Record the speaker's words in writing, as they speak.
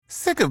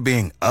Sick of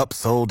being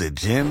upsold at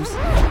gyms?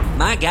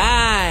 My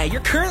guy, you're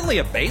currently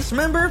a base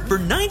member? For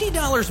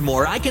 $90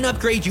 more, I can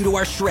upgrade you to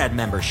our Shred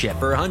membership.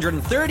 For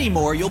 $130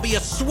 more, you'll be a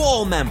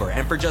Swole member.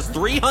 And for just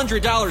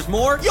 $300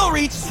 more, you'll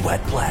reach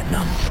Sweat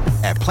Platinum.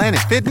 At Planet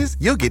Fitness,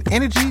 you'll get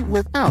energy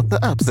without the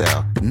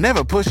upsell.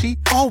 Never pushy,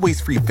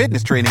 always free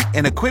fitness training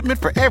and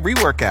equipment for every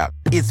workout.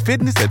 It's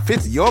fitness that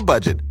fits your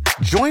budget.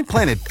 Join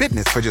Planet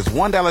Fitness for just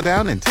 $1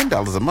 down and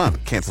 $10 a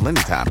month. Cancel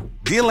anytime.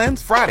 Deal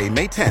ends Friday,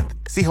 May 10th.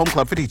 See Home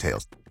Club for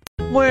details.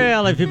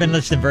 Well, if you've been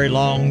listening very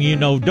long, you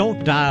know,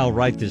 don't dial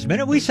right this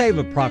minute. We save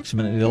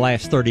approximately the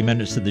last 30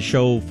 minutes of the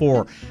show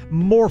for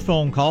more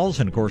phone calls.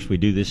 And, of course, we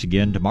do this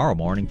again tomorrow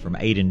morning from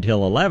 8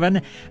 until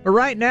 11. But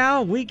right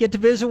now, we get to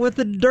visit with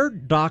the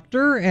Dirt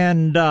Doctor.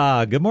 And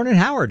good morning,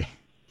 Howard.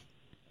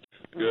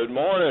 Good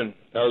morning.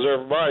 How's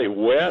everybody?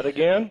 Wet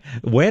again?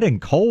 Wet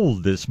and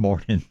cold this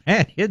morning.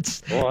 Man,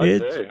 it's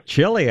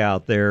chilly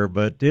out there,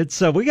 but it's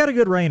we got a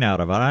good rain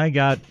out of it. I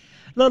got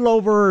a little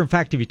over, in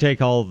fact, if you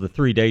take all of the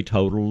 3-day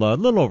total, a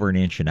little over 1.5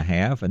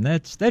 inches, and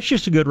that's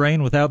just a good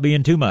rain without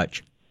being too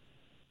much.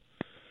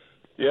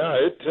 Yeah,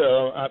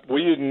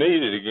 we didn't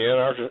need it again.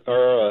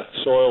 Our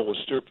soil was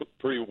still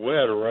pretty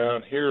wet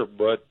around here,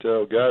 but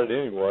got it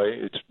anyway.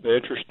 It's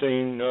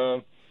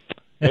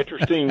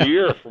interesting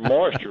year for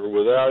moisture,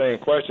 without any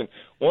question.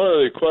 One of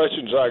the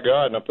questions I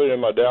got, and I put it in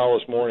my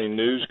Dallas Morning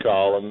News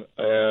column,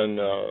 and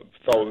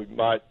thought we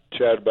might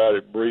chat about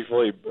it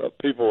briefly.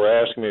 People were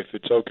asking me if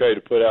it's okay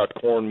to put out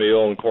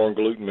cornmeal and corn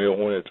gluten meal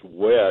when it's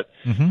wet,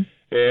 and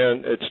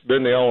it's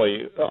been the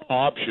only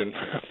option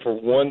for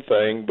one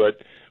thing.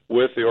 But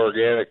with the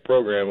organic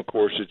program, of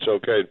course, it's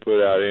okay to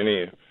put out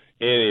any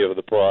of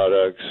the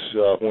products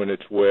when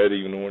it's wet,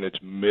 even when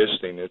it's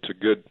misting. It's a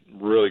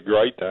really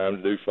great time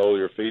to do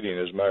foliar feeding.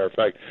 As a matter of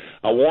fact,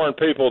 I warn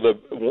people that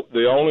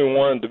the only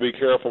one to be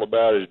careful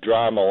about is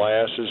dry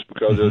molasses,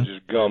 because it'll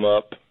just gum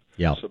up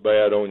so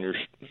bad on your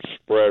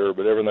spreader,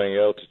 but everything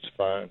else, it's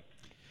fine.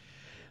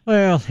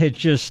 Well,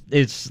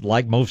 it's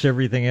like most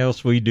everything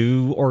else we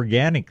do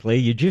organically.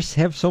 You just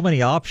have so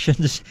many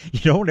options. You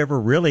don't ever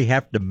really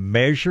have to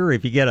measure.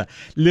 If you get a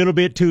little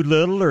bit too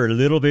little or a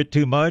little bit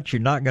too much,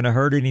 you're not going to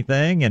hurt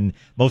anything. And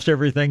most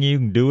everything, you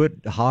can do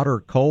it hot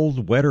or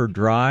cold, wet or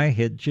dry.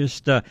 It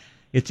just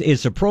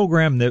it's a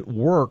program that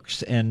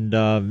works, and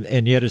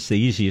yet it's the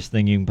easiest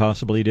thing you can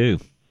possibly do.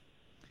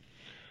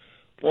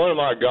 One of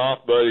my golf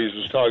buddies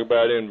was talking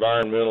about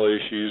environmental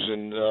issues,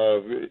 and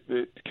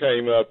it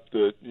came up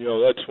that,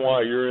 that's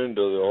why you're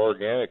into the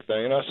organic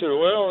thing. And I said,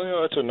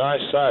 well, it's a nice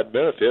side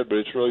benefit, but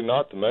it's really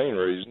not the main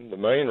reason. The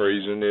main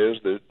reason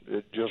is that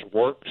it just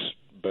works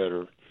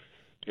better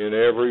in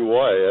every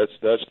way.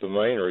 That's the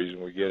main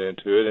reason we get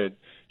into it. And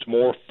it's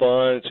more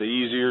fun, it's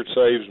easier, it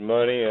saves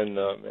money, and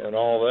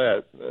all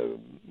that.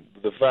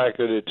 The fact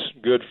that it's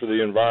good for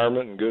the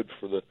environment and good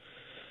for the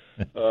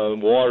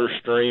water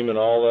stream and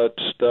all that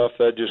stuff,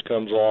 that just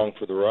comes along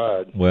for the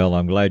ride. Well,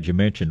 I'm glad you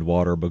mentioned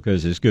water,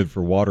 because it's good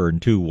for water in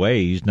two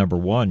ways. Number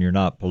one, you're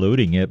not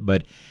polluting it,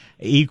 but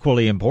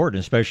equally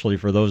important, especially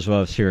for those of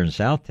us here in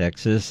South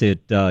Texas, you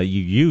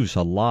use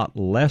a lot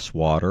less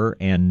water.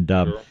 And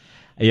sure.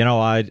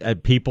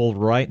 People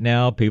right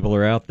now, people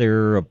are out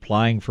there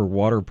applying for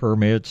water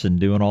permits and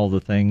doing all the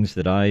things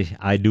that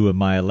I do in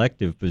my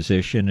elective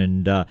position,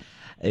 and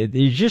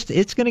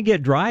it's going to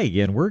get dry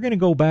again. We're going to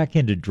go back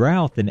into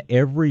drought, and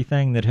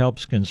everything that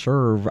helps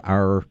conserve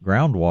our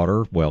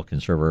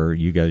groundwater,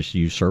 you guys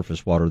use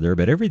surface water there,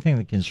 but everything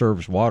that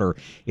conserves water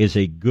is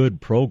a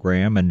good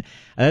program. And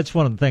that's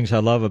one of the things I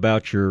love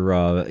about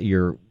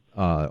your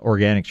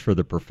Organics for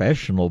the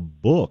Professional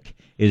book,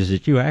 is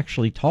that you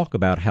actually talk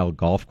about how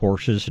golf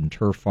courses and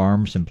turf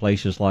farms and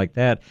places like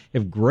that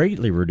have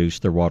greatly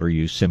reduced their water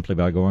use simply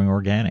by going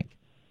organic.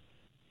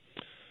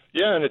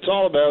 Yeah, and it's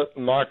all about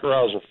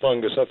mycorrhizal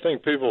fungus. I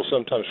think people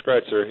sometimes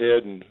scratch their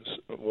head and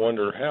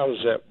wonder, how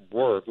does that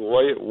work? The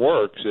way it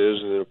works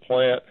is that a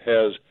plant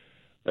has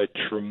a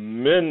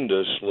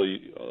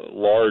tremendously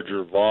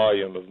larger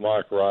volume of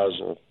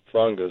mycorrhizal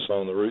fungus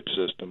on the root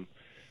system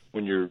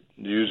when you're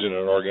using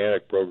an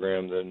organic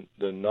program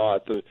than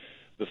not. The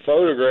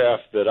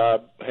photograph that I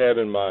have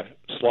in my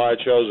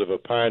slideshows of a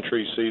pine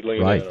tree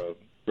seedling right. in a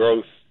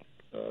growth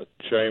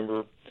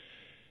chamber,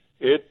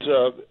 it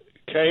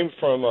came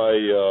from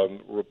a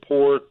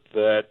report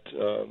that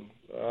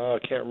I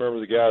can't remember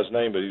the guy's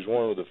name, but he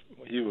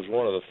was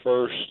one of the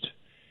first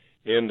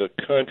in the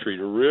country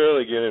to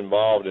really get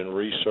involved in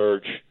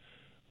research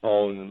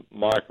on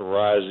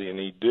mycorrhizae, and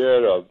he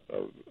did a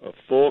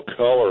full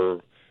color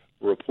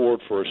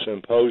report for a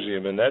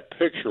symposium, and that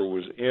picture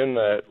was in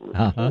that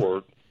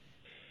report.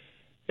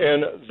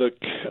 And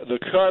the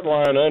cut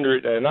line under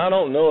it, and I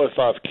don't know if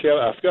I've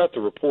got the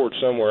report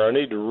somewhere. I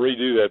need to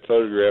redo that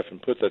photograph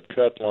and put that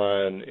cut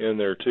line in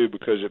there too,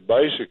 because it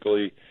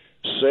basically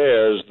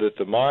says that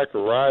the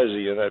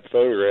mycorrhizae in that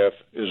photograph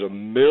is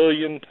 1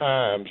 million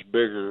times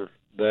bigger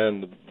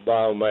than the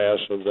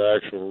biomass of the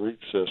actual root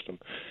system.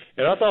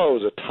 And I thought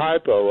it was a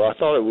typo. I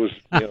thought it was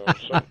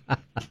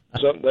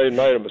something they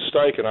made a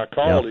mistake, and I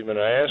called him and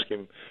I asked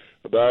him,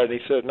 about it, and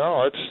he said,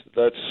 no,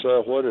 that's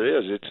what it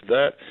is. It's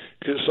that.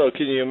 So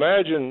can you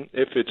imagine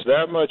if it's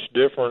that much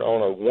different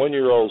on a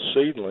 1-year-old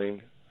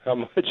seedling, how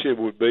much it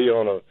would be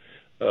on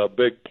a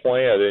big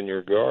plant in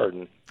your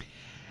garden?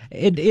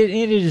 It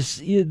is,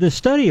 the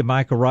study of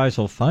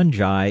mycorrhizal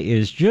fungi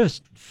is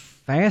just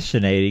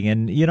fascinating,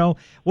 and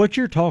what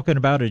you're talking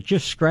about, it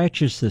just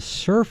scratches the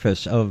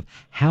surface of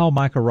how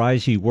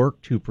mycorrhizae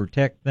work to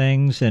protect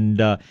things,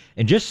 and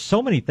just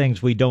so many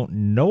things we don't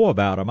know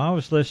about them. I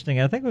was listening,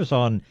 I think it was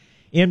on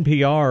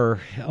NPR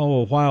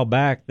a while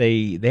back.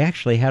 They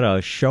actually had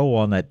a show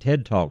on that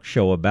TED Talk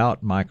show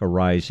about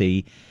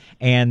mycorrhizae,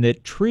 and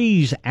that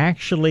trees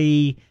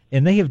actually,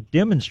 and they have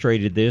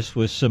demonstrated this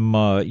with some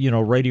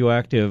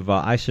radioactive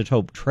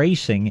isotope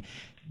tracing,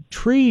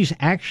 trees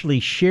actually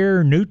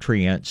share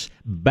nutrients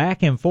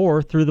back and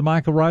forth through the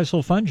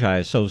Mycorrhizal Fungi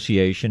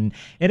Association.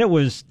 And it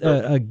was,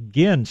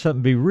 again,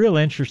 something to be real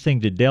interesting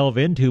to delve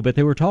into, but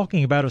they were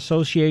talking about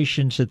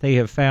associations that they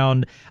have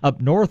found up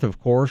north, of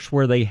course,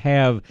 where they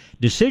have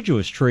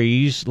deciduous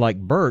trees like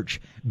birch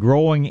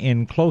growing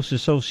in close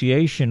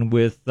association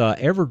with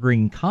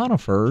evergreen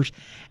conifers,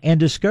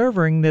 and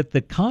discovering that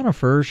the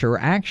conifers are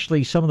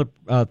actually some of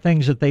the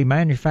things that they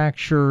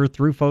manufacture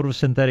through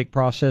photosynthetic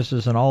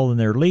processes and all in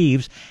their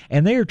leaves,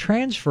 and they are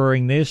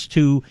transferring this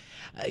to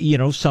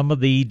some of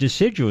the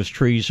deciduous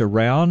trees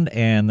around,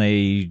 and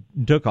they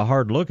took a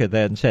hard look at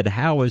that and said,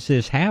 how is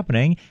this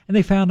happening? And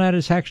they found out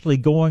it's actually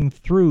going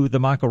through the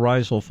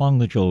mycorrhizal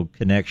fungal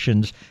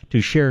connections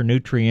to share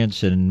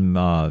nutrients and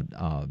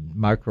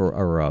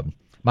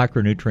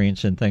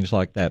micronutrients and things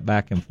like that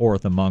back and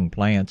forth among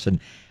plants. And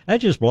that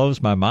just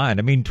blows my mind.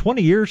 I mean,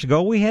 20 years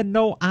ago, we had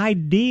no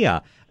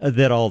idea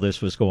that all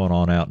this was going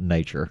on out in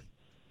nature.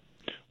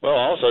 Well,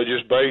 also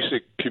just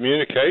basic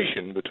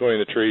communication between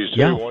the trees too.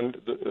 Yeah.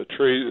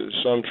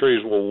 Some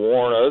trees will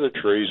warn other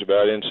trees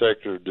about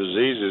insect or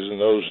diseases, and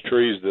those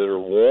trees that are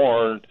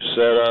warned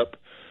set up,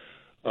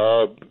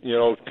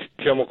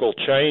 chemical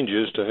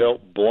changes to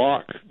help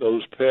block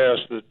those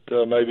pests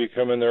that may be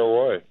coming their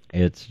way.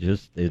 It's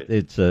just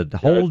it's a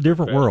whole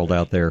different world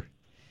out there.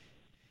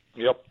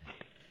 Yep.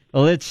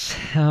 Well, there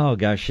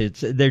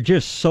are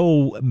just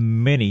so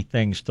many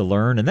things to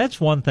learn, and that's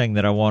one thing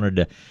that I wanted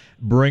to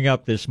bring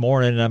up this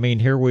morning. I mean,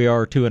 here we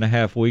are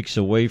 2.5 weeks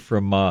away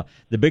from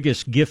the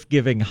biggest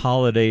gift-giving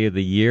holiday of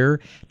the year.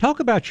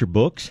 Talk about your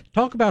books.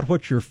 Talk about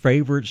what your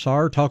favorites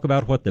are. Talk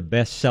about what the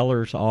best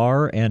sellers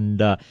are. And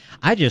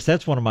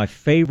that's one of my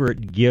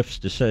favorite gifts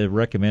to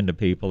recommend to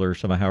people are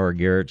some of Howard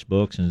Garrett's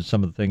books and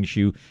some of the things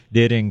you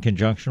did in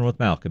conjunction with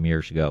Malcolm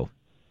years ago.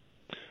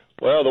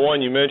 Well, the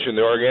one you mentioned,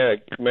 the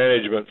organic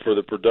management for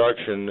the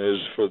production, is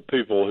for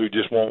people who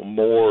just want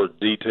more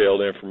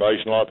detailed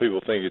information. A lot of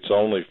people think it's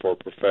only for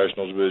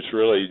professionals, but it's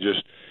really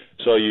just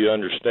so you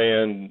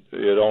understand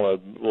it on a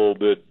little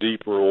bit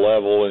deeper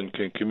level and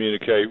can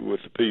communicate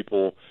with the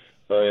people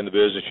in the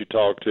business you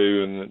talk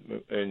to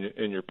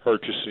and your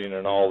purchasing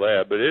and all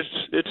that. But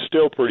it's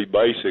still pretty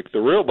basic.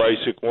 The real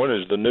basic one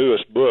is the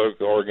newest book,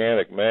 the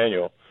Organic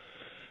Manual,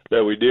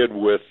 that we did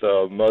with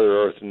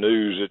Mother Earth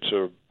News. It's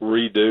a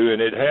redo,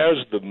 and it has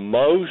the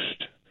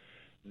most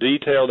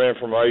detailed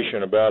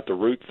information about the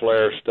root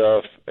flare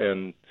stuff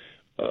and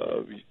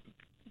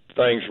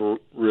things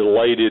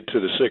related to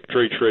the sick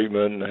tree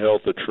treatment and the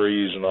health of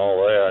trees and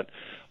all that.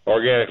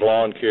 Organic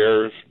lawn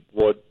care is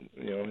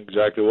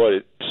exactly what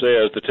it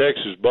says. The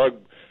Texas bug,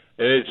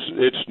 and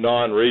it's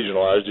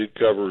non-regionalized. It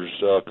covers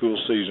cool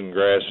season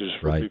grasses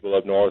for people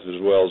up north as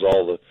well as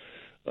all the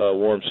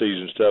warm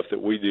season stuff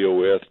that we deal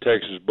with.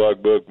 Texas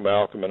Bug Book,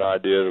 Malcolm and I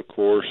did, of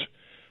course.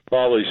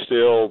 Probably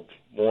still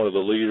one of the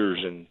leaders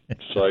in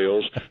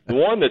sales. The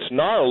one that's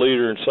not a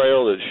leader in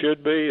sales that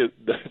should be,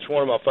 that's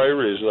one of my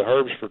favorites, is the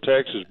Herbs for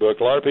Texas book.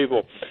 A lot of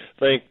people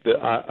think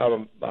that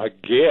I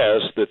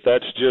guess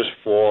that's just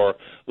for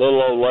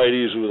little old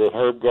ladies with a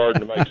herb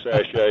garden to make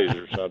sachets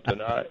or something.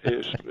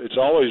 It's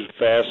always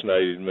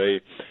fascinated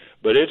me.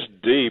 But it's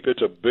deep.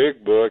 It's a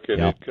big book,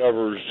 and it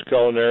covers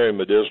culinary and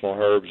medicinal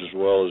herbs as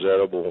well as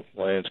edible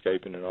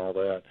landscaping and all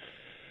that.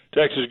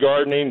 Texas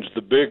Gardening's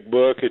the big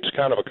book. It's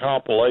kind of a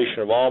compilation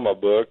of all my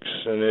books,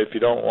 and if you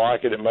don't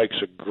like it, it makes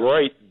a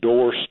great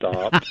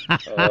doorstop.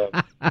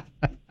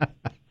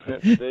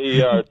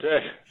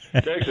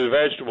 The Texas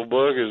Vegetable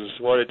book is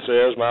what it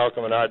says.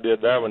 Malcolm and I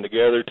did that one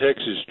together.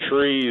 Texas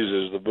Trees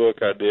is the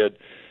book I did.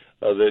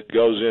 That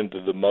goes into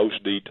the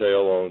most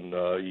detail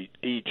on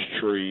each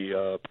tree,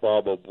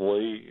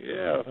 probably.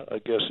 Yeah, I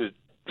guess it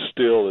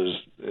still is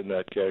in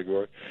that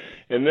category.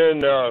 And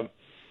then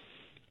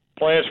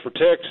Plants for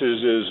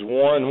Texas is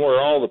one where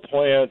all the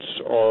plants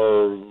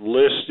are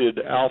listed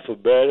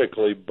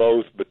alphabetically,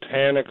 both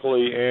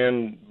botanically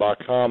and by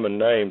common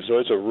name. So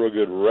it's a real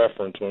good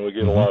reference when we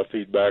get a lot of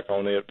feedback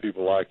on it.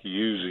 People like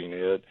using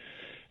it.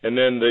 And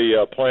then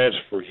the Plants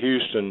for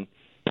Houston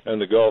and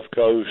the Gulf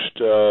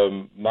Coast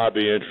might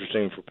be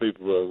interesting for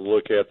people to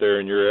look at there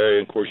in your area.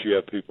 And, of course, you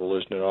have people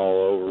listening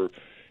all over,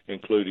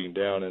 including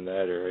down in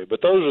that area.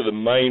 But those are the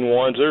main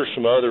ones. There's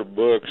some other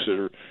books that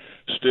are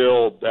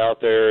still out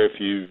there if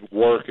you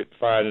work at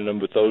finding them,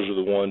 but those are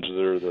the ones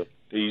that are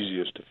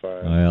easiest to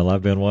find. Well,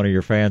 I've been one of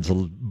your fans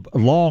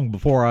long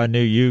before I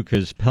knew you,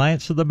 because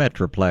Plants of the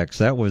Metroplex,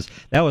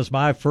 that was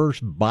my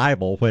first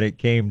Bible when it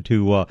came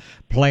to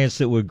plants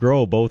that would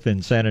grow both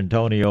in San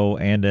Antonio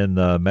and in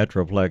the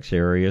Metroplex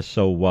area.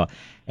 So,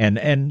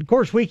 and of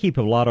course we keep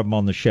a lot of them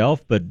on the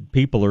shelf, but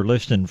people are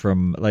listening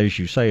from, as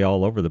you say,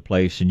 all over the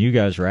place, and you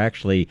guys are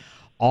actually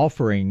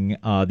offering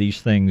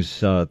these things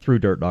through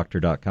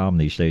DirtDoctor.com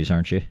these days,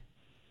 aren't you?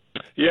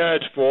 Yeah,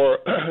 it's for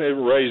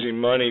raising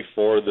money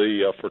for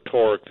the for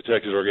TORC, the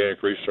Texas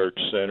Organic Research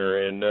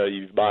Center, and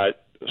you buy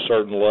at a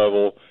certain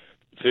level,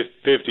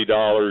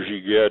 $50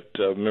 you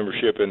get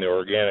membership in the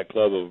Organic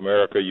Club of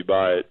America. You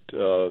buy at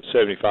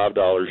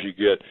 $75 you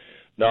get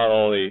not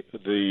only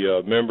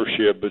the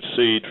membership but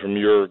seed from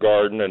your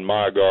garden and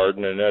my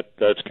garden, and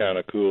that's kind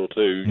of cool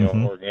too. You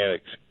know,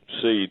 organic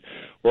seed.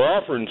 We're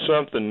offering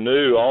something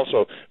new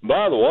also.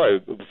 By the way,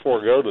 before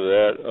I go to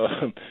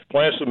that,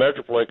 Plants of the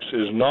Metroplex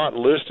is not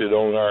listed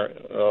on our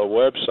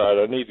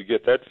website. I need to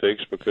get that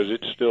fixed because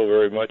it's still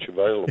very much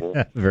available.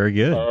 Very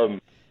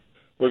good.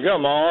 We've got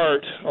my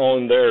art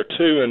on there,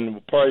 too, and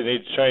we'll probably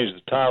need to change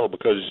the title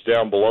because it's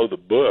down below the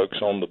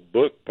books on the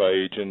book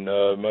page, and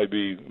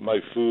may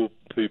fool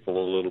people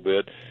a little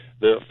bit.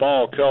 The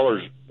Fall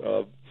Colors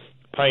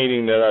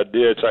painting that I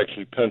did, it's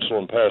actually pencil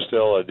and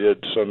pastel I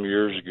did some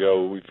years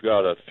ago. We've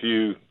got a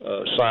few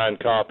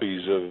signed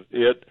copies of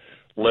it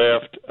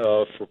left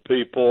for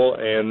people,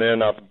 and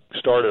then I've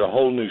started a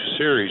whole new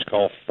series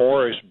called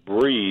Forest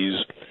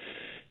Breeze,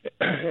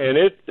 and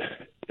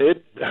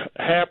it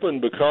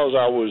happened because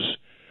I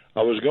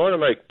was going to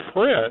make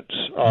prints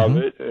of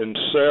it and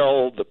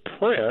sell the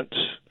prints,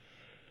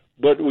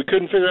 but we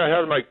couldn't figure out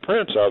how to make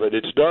prints of it.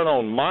 It's done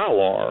on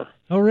Mylar.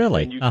 Oh,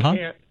 really? And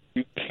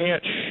you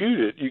can't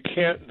shoot it. You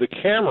can't. The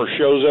camera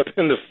shows up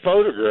in the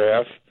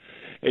photograph,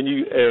 and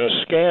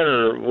a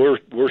scanner. We're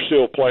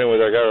still playing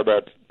with. I got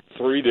about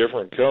 3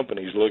 different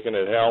companies looking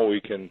at how we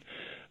can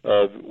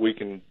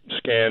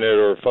scan it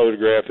or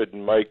photograph it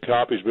and make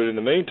copies. But in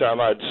the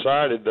meantime, I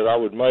decided that I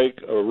would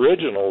make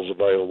originals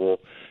available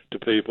to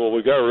people.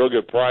 We got a real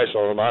good price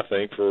on them, I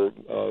think, for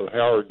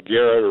Howard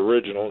Garrett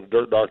original,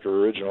 Dirt Doctor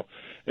original.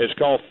 It's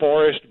called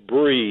Forest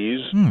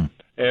Breeze.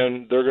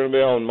 And they're going to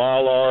be on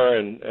Mylar,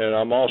 and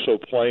I'm also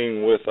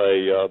playing with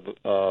a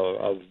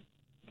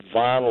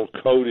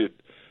vinyl-coated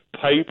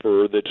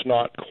paper that's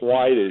not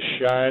quite as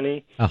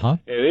shiny.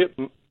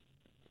 And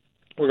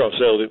we're going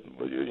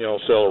to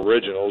sell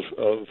originals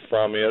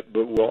from it,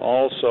 but we'll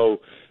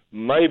also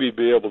maybe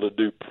be able to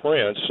do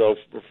prints. So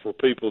for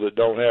people that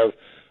don't have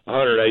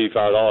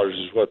 $185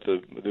 is what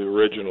the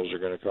originals are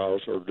going to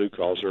cost, or do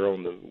cost. They're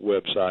on the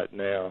website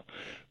now.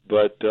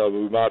 But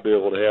we might be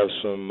able to have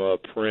some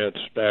prints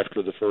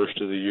after the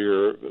first of the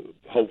year,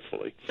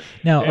 hopefully.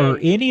 Now, are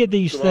any of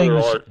these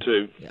things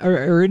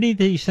are any of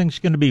these things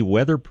going to be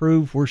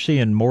weatherproof? We're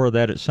seeing more of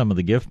that at some of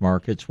the gift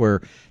markets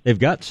where they've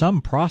got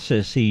some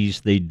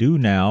processes they do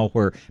now,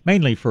 where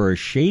mainly for a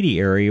shady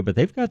area, but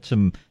they've got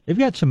some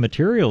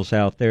materials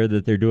out there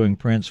that they're doing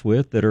prints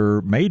with that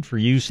are made for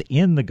use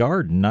in the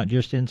garden, not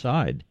just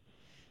inside.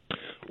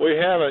 We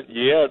haven't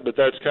yet, but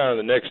that's kind of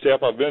the next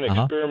step. I've been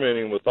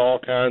experimenting with all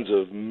kinds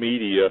of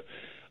media.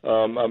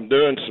 I'm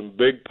doing some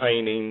big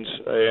paintings,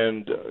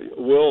 and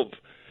we'll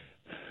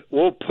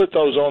put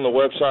those on the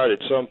website at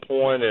some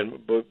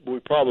point, but we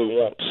probably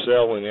won't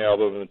sell any of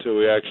them until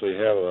we actually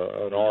have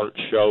an art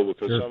show,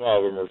 because some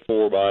of them are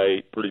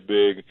 4x8, pretty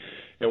big,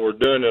 and we're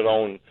doing it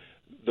on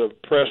the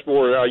press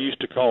board I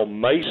used to call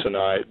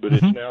Masonite, but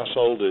it's now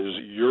sold as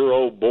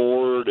Euro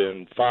board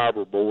and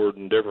fiber board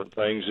and different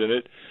things, and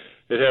it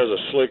has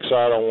a slick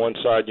side on one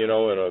side, and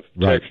a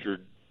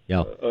textured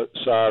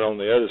side on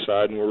the other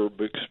side, and we're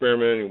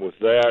experimenting with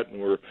that,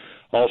 and we're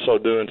also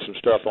doing some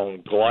stuff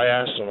on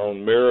glass and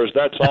on mirrors.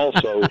 That's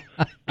also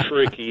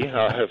tricky,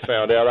 I have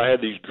found out. I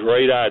had these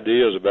great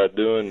ideas about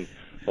doing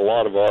a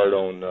lot of art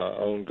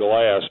on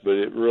glass, but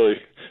it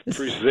really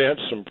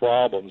presents some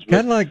problems.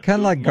 Kind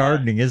of like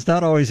gardening. It's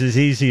not always as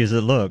easy as it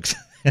looks.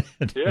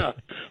 Yeah.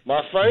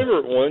 My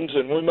favorite ones,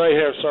 and we may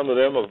have some of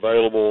them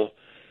available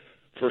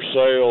for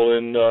sale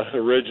in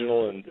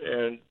original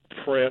and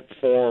print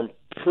form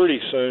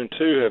pretty soon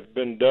too, have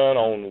been done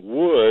on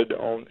wood.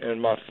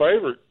 And my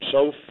favorite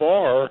so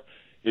far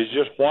is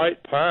just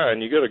white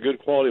pine. You get a good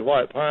quality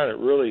white pine, it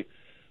really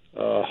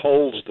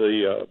holds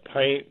the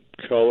paint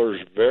colors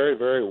very,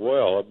 very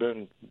well. I've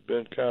been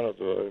kind of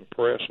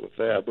impressed with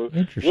that. But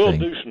we'll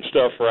do some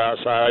stuff for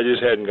outside. I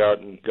just hadn't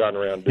gotten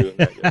around doing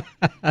that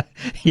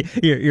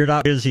yet. You're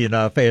not busy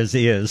enough as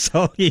is,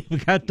 so you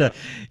got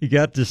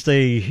to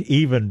stay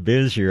even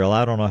busier. Well,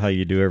 I don't know how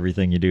you do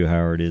everything you do,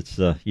 Howard. It's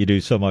you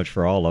do so much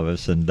for all of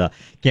us, and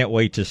can't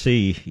wait to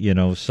see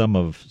some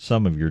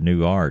of your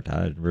new art.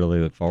 I really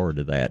look forward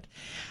to that.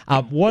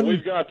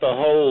 We've got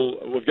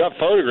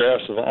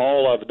photographs of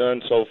all I've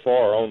done so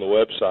far on the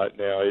website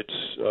now. It's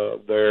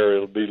there.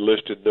 It'll be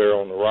listed there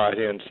on the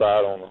right-hand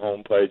side on the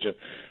home page. And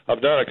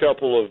I've done a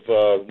couple of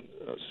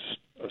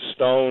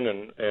stone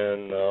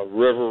and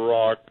river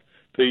rock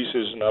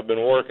pieces, and I've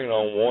been working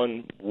on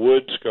one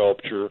wood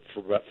sculpture for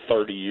about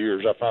 30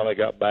 years. I finally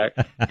got back,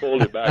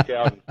 pulled it back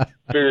out, and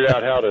figured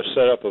out how to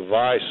set up a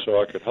vise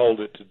so I could hold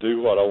it to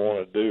do what I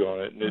want to do on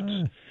it.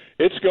 And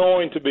it's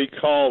going to be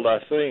called, I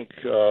think,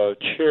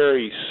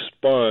 Cherry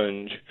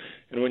Sponge.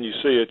 And when you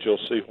see it, you'll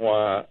see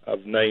why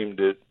I've named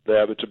it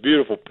that. It's a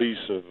beautiful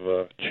piece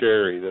of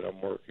cherry that I'm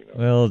working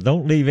on. Well,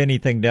 don't leave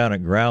anything down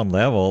at ground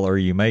level, or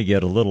you may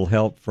get a little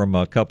help from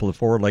a couple of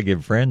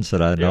four-legged friends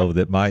that I know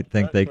that might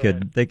think they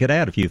could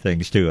add a few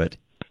things to it.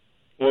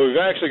 Well, we've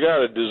actually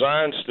got a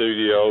design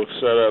studio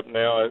set up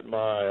now at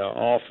my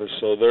office,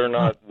 so they're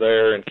not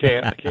there and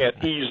can't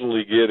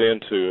easily get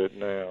into it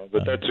now.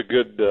 But that's a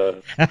good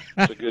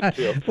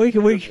tip.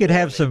 we could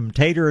have some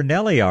Tater and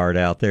Nelly art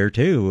out there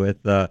too.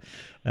 With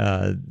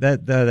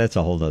that's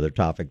a whole other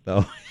topic,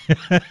 though.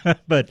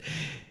 But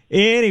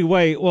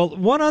anyway, well,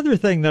 one other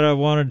thing that I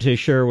wanted to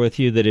share with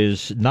you that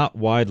is not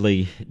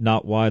widely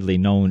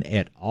known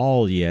at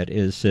all yet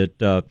is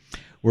that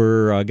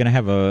we're going to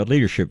have a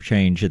leadership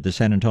change at the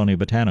San Antonio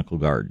Botanical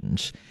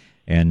Gardens.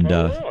 And,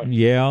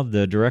 really?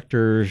 the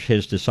director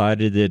has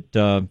decided that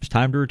it's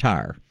time to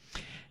retire.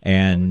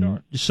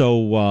 And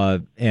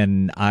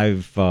and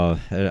I've,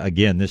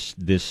 again,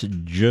 this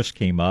just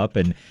came up,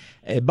 and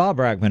Bob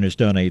Brackman has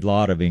done a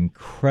lot of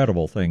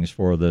incredible things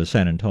for the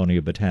San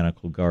Antonio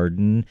Botanical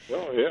Garden.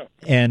 Oh, yeah.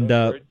 And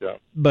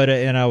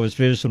and I was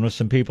visiting with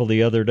some people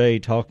the other day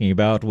talking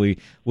about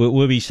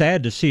we'll be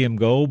sad to see him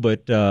go,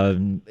 but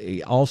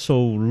also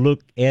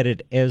look at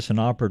it as an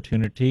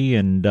opportunity.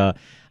 And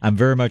I'm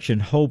very much in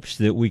hopes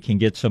that we can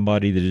get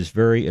somebody that is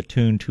very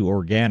attuned to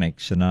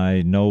organics. And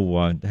I know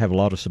I have a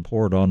lot of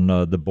support on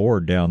the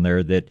board down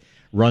there that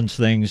runs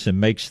things and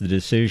makes the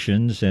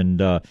decisions.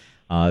 And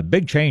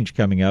big change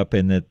coming up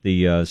in that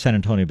the San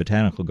Antonio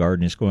Botanical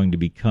Garden is going to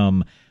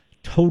become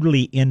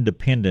totally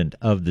independent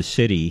of the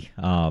city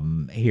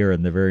here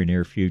in the very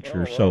near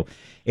future. So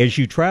as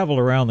you travel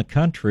around the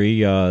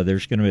country,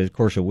 there's going to be, of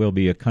course, it will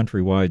be a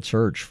countrywide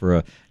search for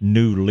a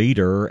new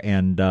leader.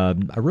 And I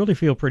really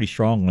feel pretty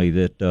strongly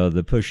that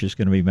the push is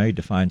going to be made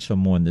to find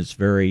someone that's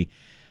very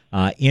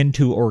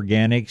into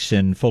organics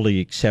and fully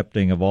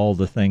accepting of all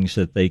the things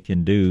that they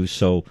can do.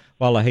 So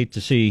while I hate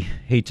to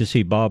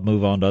see Bob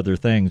move on to other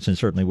things, and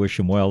certainly wish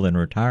him well in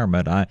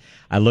retirement, I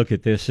look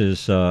at this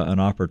as an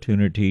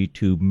opportunity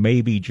to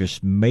maybe,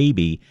 just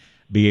maybe,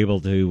 be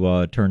able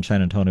to turn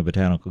San Antonio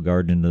Botanical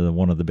Garden into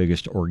one of the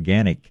biggest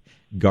organic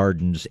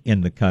gardens in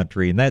the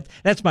country. And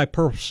that's my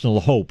personal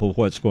hope of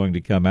what's going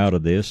to come out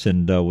of this.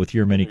 And with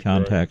your many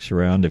contacts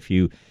around, if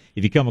you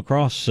come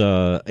across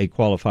a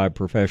qualified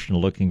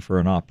professional looking for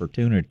an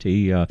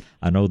opportunity,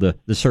 I know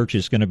the search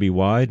is going to be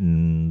wide,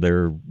 and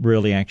they're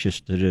really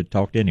anxious to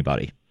talk to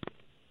anybody.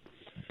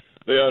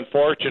 The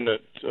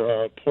unfortunate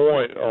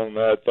point on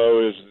that,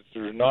 though, is that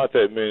there's not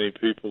that many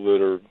people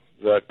that are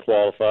that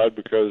qualified,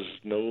 because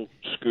no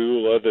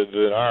school other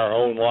than our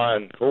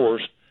online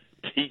course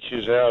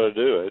teaches how to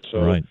do it.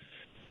 So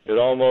it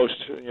almost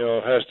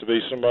has to be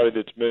somebody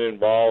that's been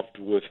involved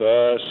with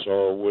us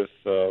or with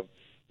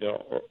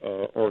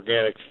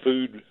organic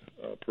food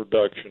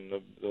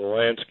production. The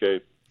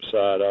landscape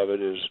side of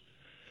it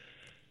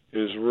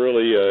is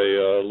really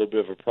a little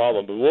bit of a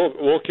problem. But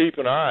we'll keep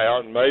an eye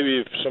out, and maybe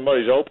if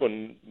somebody's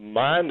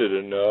open-minded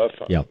enough,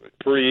 it's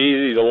pretty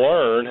easy to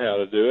learn how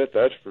to do it.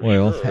 That's for sure.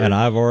 Well, and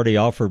I've already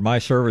offered my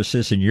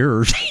services and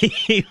yours,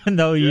 even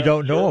though you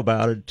don't know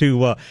about it,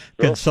 to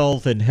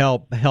consult and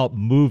help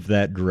move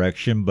that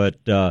direction. But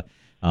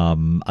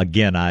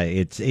again,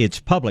 it's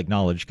public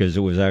knowledge because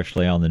it was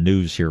actually on the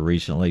news here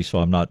recently, so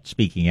I'm not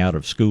speaking out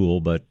of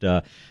school, but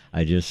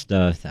I just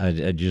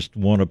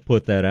want to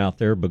put that out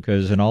there,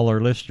 because in all our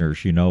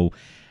listeners,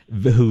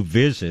 who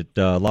visit,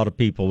 a lot of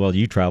people, well,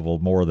 you travel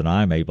more than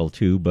I'm able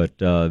to, but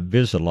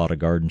visit a lot of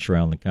gardens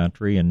around the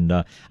country, and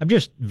I'm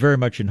just very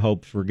much in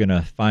hopes we're going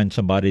to find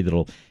somebody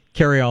that'll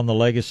carry on the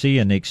legacy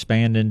and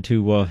expand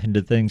into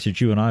things that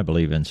you and I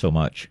believe in so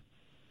much.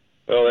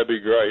 Well, that'd be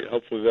great.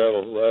 Hopefully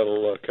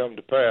that'll come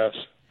to pass.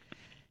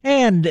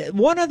 And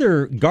one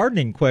other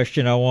gardening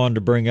question I wanted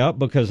to bring up,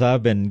 because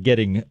I've been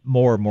getting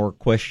more and more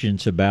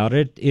questions about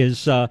it,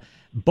 is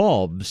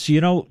bulbs.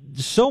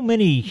 So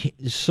many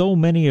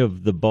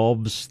of the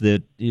bulbs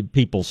that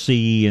people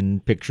see in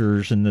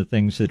pictures and the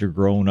things that are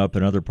grown up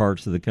in other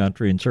parts of the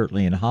country, and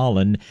certainly in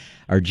Holland,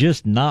 are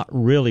just not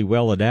really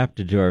well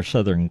adapted to our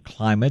southern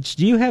climates.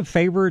 Do you have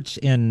favorites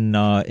in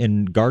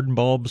garden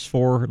bulbs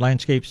for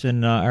landscapes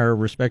in our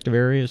respective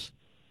areas?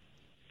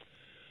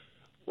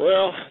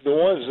 Well, the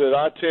ones that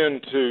I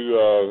tend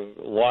to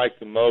like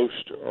the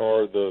most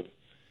are the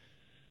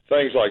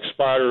things like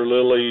spider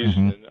lilies,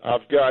 and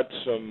I've got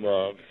some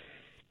of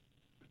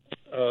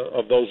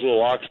those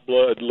little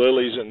oxblood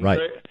lilies, and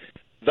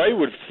they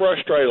would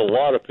frustrate a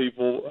lot of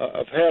people.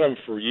 I've had them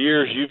for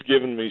years. You've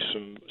given me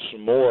some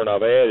more, and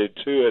I've added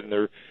to it,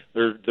 and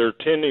they're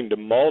tending to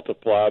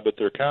multiply, but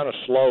they're kind of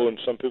slow, and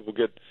some people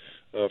get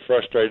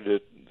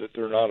frustrated that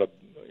they're not a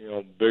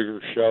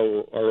bigger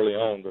show early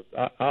on. But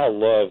I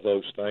love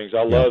those things.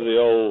 I love the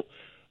old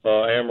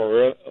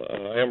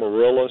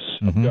amaryllis.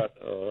 I've got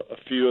a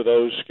few of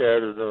those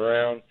scattered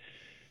around.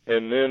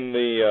 And then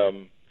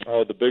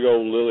the big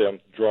old lily, I'm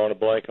drawing a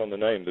blank on the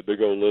name, the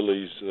big old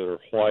lilies that are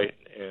white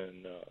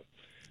and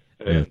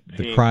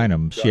the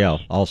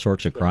crinums, all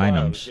sorts of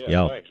crinums.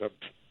 Yeah, thanks. I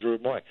drew a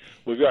blank.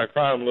 We've got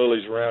crinum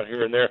lilies around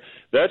here and there.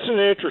 That's an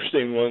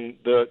interesting one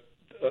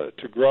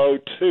to grow,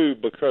 too,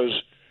 because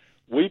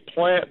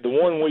the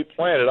one we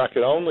planted, I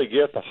could only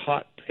get the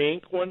hot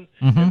pink one,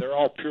 and they're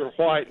all pure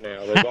white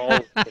now. They've all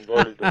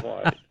converted to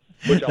white,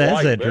 which I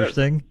like. That's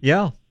interesting.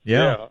 Better.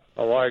 Yeah,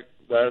 I like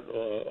that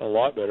a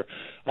lot better.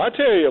 I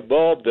tell you a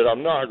bulb that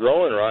I'm not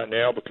growing right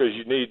now because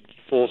you need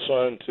full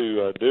sun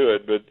to do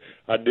it, but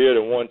I did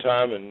at one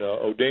time, and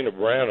Odina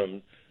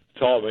Branham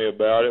taught me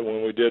about it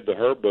when we did the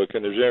herb book,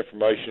 and there's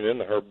information in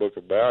the herb book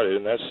about it,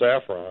 and that's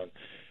saffron.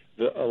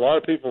 A lot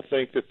of people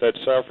think that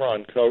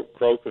saffron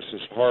crocus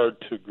is hard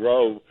to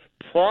grow,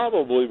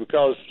 probably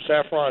because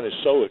saffron is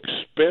so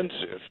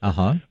expensive.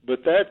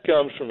 But that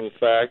comes from the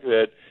fact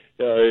that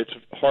it's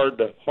hard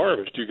to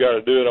harvest. You got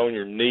to do it on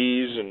your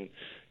knees and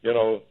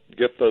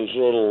get those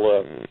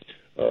little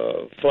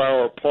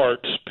flower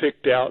parts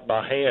picked out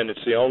by hand.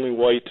 It's the only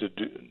way to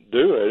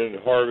do it and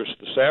harvest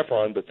the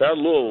saffron. But that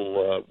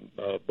little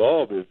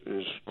bulb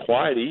is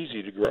quite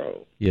easy to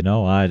grow.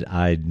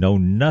 I know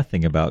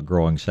nothing about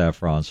growing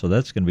saffron, so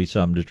that's going to be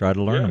something to try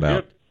to learn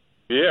about.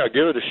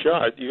 Give it a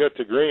shot. You got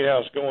the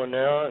greenhouse going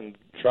now, and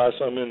try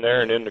some in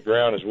there and in the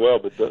ground as well.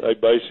 But they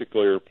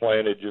basically are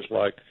planted just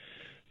like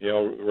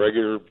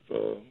regular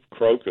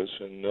crocus,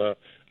 and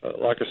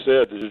like I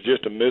said, there's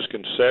just a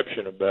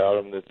misconception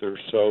about them that they're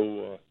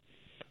so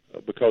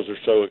because they're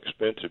so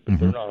expensive, but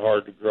they're not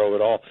hard to grow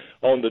at all.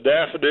 On the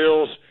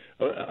daffodils,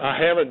 I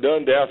haven't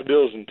done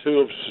daffodils and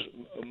tulips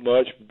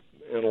much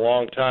in a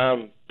long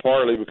time,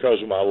 partly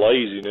because of my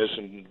laziness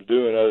and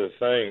doing other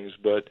things,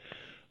 but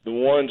the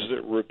ones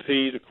that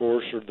repeat, of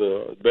course, are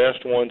the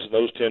best ones, and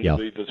those tend to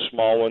be the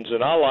small ones,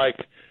 and I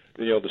like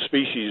the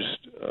species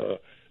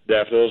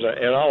daffodils,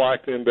 and I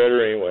like them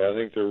better anyway. I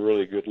think they're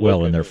really good looking.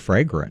 Well, and they're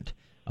fragrant.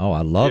 Oh,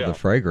 I love the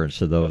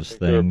fragrance of those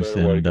things.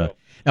 And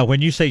now,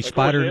 when you say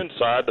spider,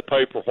 inside the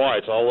paper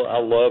whites, I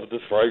love the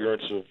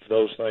fragrance of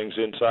those things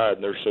inside,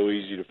 and they're so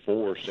easy to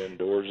force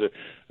indoors.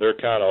 They're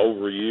kind of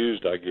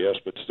overused, I guess,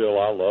 but still,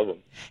 I love them.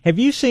 Have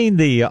you seen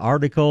the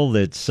article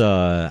that's?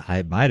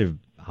 I might have.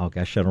 Oh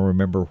gosh, I don't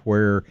remember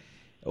where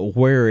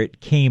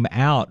it came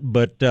out,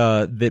 but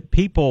that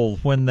people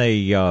when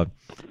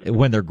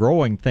they're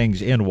growing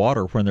things in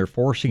water, when they're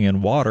forcing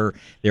in water,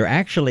 they're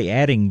actually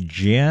adding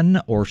gin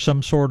or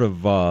some sort of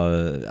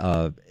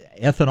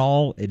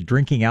ethanol,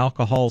 drinking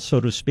alcohol,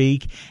 so to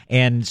speak,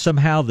 and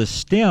somehow the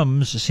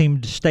stems seem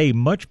to stay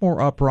much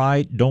more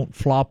upright, don't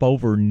flop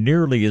over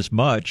nearly as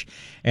much,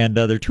 and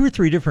there are 2 or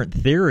 3 different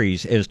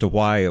theories as to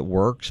why it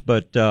works,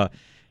 but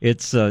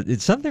it's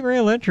something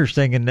real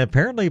interesting, and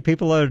apparently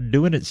people are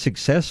doing it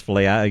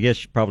successfully. I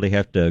guess you probably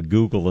have to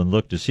Google and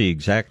look to see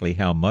exactly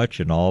how much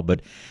and all,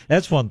 but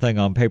that's one thing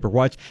on paper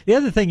whites. The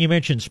other thing you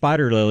mentioned,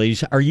 spider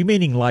lilies. Are you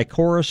meaning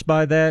lycoris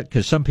by that?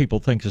 Because some people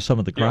think of some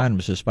of the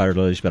crinums as spider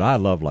lilies, but I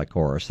love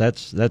lycoris.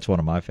 That's one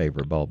of my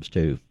favorite bulbs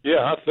too.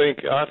 Yeah, I think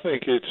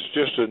it's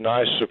just a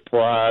nice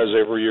surprise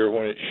every year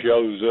when it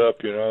shows up,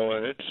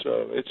 and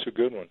it's a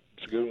good one.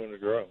 It's a good one to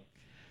grow.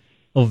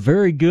 Oh,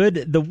 very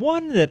good. The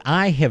one that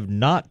I have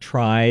not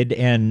tried,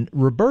 and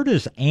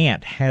Roberta's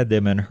aunt had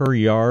them in her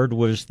yard,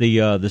 was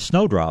the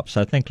snowdrops,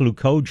 I think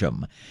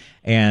leucojum.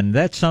 And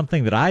that's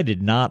something that I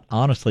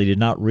honestly did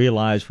not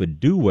realize would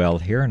do well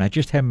here, and I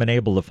just haven't been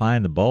able to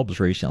find the bulbs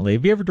recently.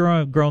 Have you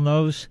ever grown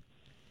those?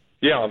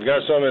 Yeah, I've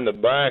got some in the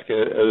back,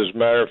 as a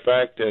matter of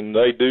fact, and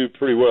they do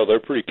pretty well. They're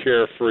pretty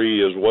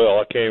carefree as well.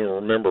 I can't even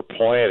remember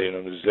planting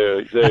them,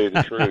 to tell you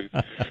the truth.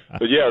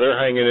 But, yeah, they're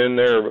hanging in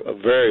there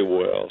very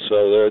well,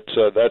 so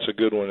that's a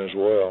good one as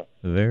well.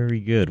 Very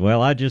good.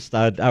 Well,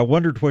 I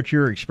wondered what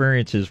your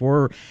experiences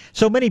were.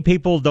 So many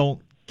people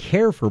don't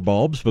care for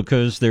bulbs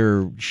because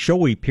their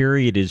showy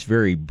period is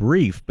very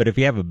brief, but if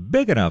you have a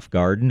big enough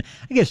garden,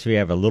 I guess if you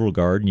have a little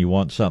garden, you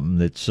want something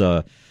that's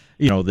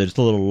that's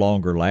a little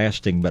longer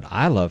lasting, but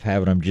I love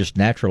having them just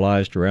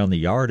naturalized around the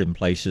yard in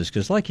places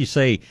because, like you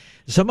say,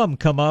 some of them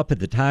come up at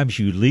the times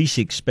you least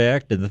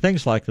expect, and the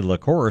things like the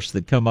lycoris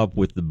that come up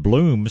with the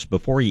blooms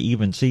before you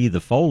even see the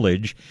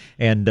foliage,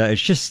 and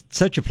it's just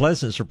such a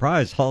pleasant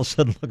surprise. All of a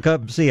sudden, look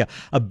up and see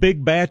a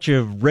big batch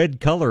of red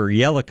color,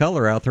 yellow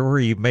color out there where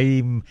you may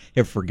even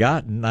have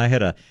forgotten. I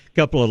had a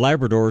couple of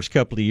Labradors a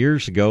couple of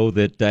years ago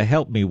that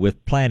helped me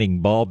with planting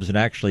bulbs and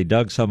actually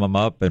dug some of them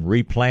up and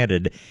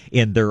replanted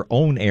in their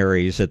own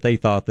areas that they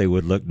thought they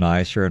would look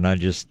nicer, and I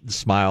just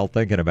smiled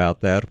thinking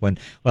about that when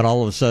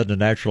all of a sudden a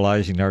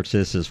naturalizing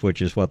narcissus,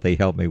 which is what they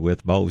help me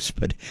with most,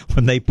 but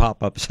when they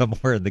pop up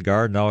somewhere in the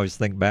garden, I always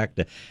think back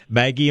to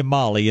Maggie and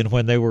Molly and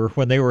when they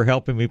were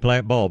helping me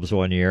plant bulbs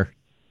one year.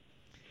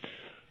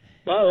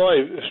 By the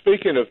way,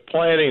 speaking of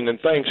planting and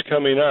things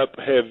coming up,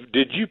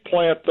 did you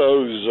plant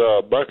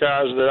those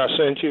buckeyes that I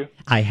sent you?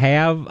 I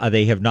have.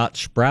 They have not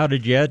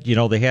sprouted yet. They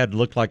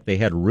looked like they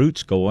had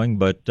roots going,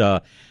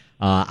 but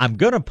I'm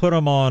going to put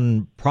them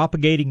on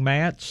propagating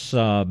mats.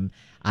 I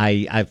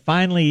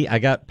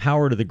got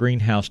power to the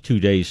greenhouse 2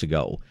 days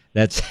ago.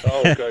 That's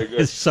okay,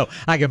 good. So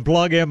I can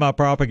plug in my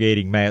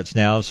propagating mats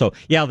now. So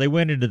yeah, they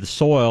went into the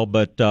soil,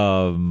 but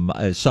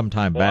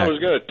sometime back. I was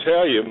going to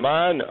tell you,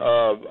 mine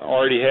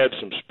already had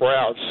some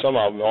sprouts. Some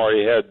of them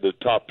already had the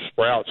top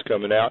sprouts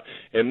coming out,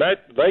 and I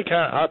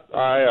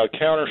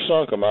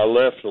countersunk them. I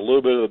left a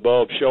little bit of the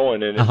bulb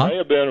showing, and it may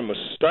have been a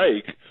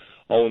mistake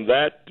on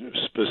that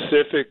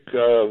specific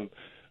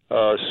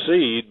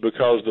seed,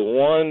 because the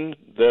one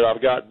that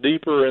I've got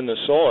deeper in the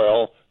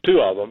soil,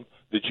 2 of them,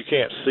 that you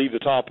can't see the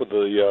top of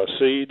the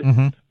seed,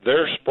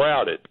 they're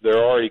sprouted.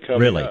 They're already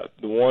coming up.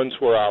 The ones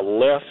where I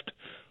left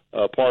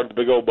part of the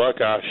big old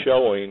buckeye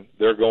showing,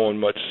 they're going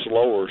much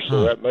slower.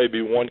 So that may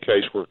be one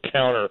case where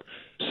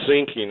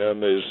countersinking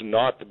them is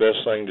not the best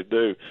thing to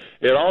do.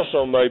 It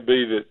also may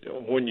be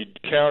that when you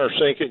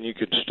countersink it and you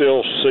could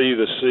still see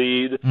the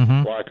seed,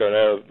 like an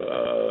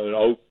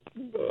oak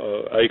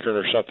acorn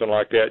or something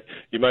like that,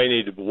 you may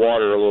need to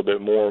water a little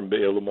bit more and be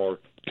a little more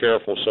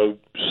careful. So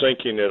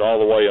sinking it all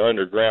the way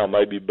underground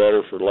may be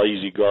better for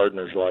lazy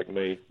gardeners like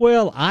me.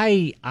 Well,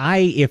 I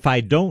if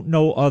I don't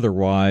know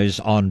otherwise,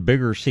 on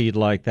bigger seed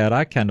like that,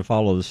 I kind of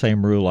follow the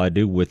same rule I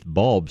do with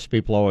bulbs.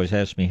 People always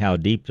ask me how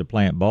deep to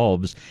plant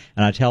bulbs,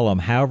 and I tell them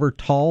however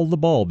tall the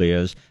bulb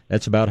is,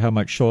 that's about how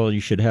much soil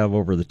you should have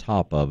over the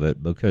top of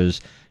it,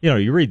 because,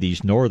 you read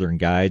these northern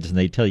guides and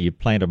they tell you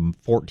plant them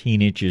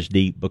 14 inches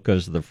deep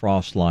because of the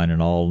frost line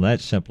and all, and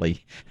that's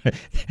simply,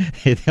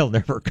 they'll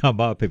never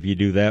come up if you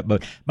do that.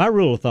 But my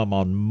rule of thumb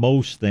on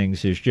most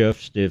things is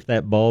just if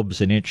that bulb's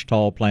an inch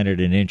tall, plant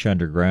it an inch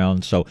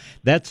underground. So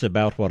that's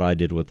about what I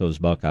did with those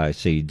buckeye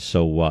seeds.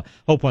 So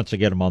hope once I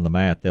get them on the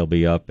mat, they'll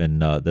be up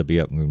and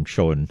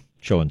showing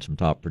some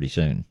top pretty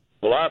soon.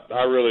 Well,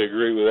 I really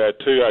agree with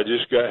that, too. I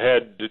just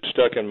had it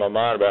stuck in my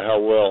mind about how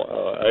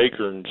well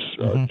acorns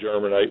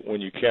germinate when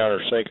you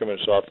countersink them,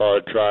 and so I thought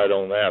I'd try it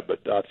on that.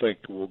 But I think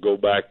we'll go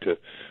back to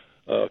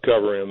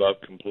covering them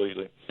up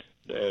completely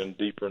and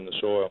deeper in the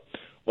soil.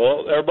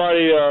 Well,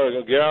 everybody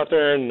get out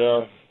there and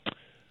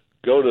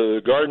go to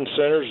the garden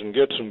centers and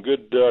get some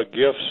good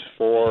gifts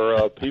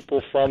for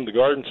people from the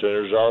garden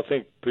centers. I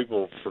think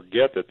people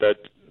forget that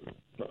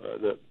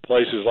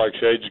places like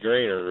Shades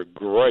Green are a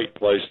great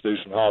place to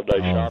do some holiday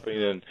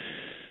shopping and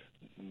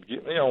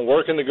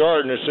work in the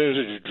garden as soon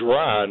as it's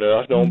dry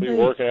enough. Don't be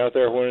working out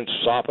there when it's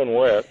sopping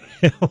wet.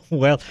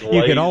 Well,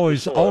 you can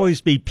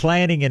always be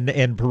planning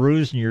and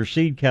perusing your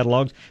seed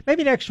catalogs.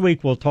 Maybe next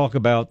week we'll talk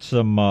about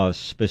some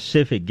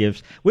specific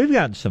gifts. We've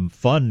gotten some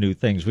fun new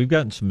things. We've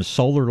gotten some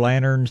solar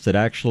lanterns that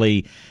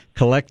actually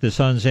collect the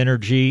sun's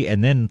energy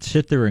and then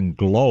sit there and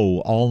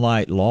glow all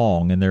night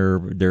long, and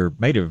they're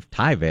made of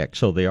Tyvek,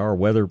 so they are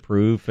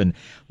weatherproof. And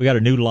we got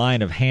a new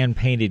line of hand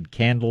painted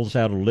candles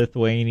out of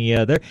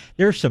Lithuania.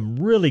 There's some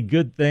really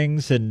good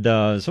things, and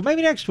so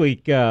maybe next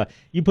week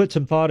you put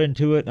some thought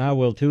into it, and I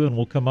will too, and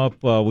we'll come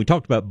up. We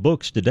talked about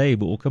books today,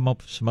 but we'll come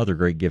up with some other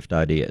great gift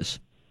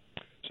ideas.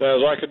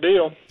 Sounds like a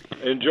deal.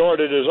 Enjoyed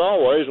it as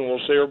always, and we'll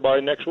see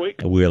everybody next week.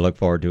 We'll look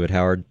forward to it,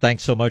 Howard.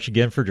 Thanks so much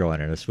again for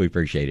joining us. We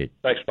appreciate it.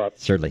 Thanks, Bob.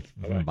 Certainly.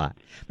 Bye-bye. Bye.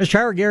 Mr.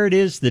 Howard Garrett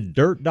is the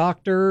Dirt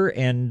Doctor,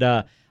 and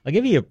I'll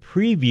give you a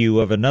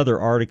preview of another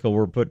article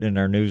we're putting in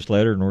our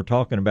newsletter, and we're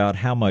talking about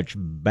how much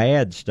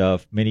bad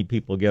stuff many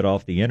people get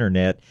off the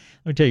Internet.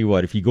 Let me tell you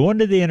what, if you go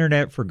into the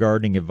Internet for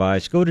gardening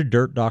advice, go to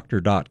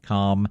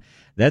dirtdoctor.com.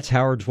 That's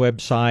Howard's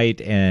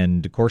website,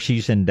 and of course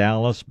he's in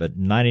Dallas, but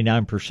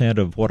 99%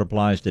 of what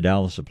applies to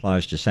Dallas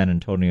applies to San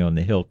Antonio and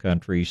the Hill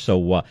Country.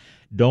 So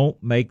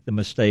don't make the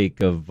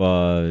mistake of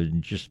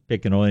just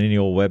picking on any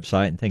old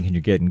website and thinking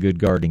you're getting good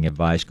gardening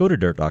advice. Go to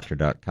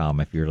dirtdoctor.com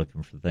if you're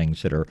looking for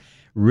things that are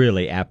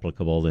really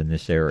applicable in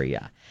this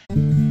area.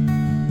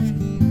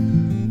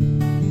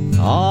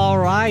 All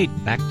right,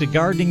 back to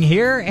gardening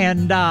here,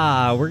 and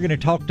we're going to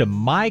talk to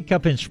Mike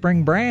up in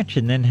Spring Branch,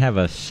 and then have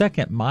a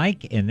second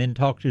Mike, and then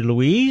talk to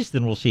Louise.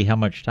 Then we'll see how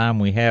much time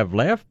we have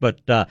left, but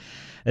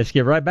let's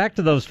get right back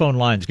to those phone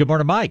lines. Good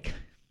morning, Mike.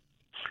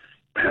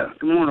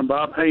 Good morning,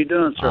 Bob. How you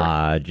doing,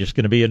 sir? Just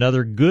going to be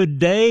another good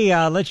day.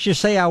 Let's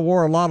just say I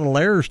wore a lot of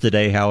layers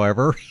today,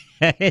 however.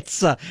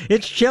 It's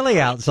chilly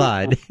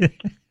outside.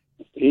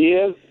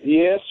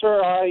 Yes,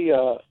 sir.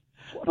 I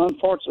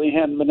unfortunately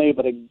hadn't been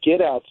able to get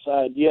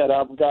outside yet.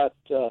 I've got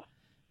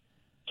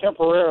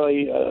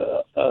temporarily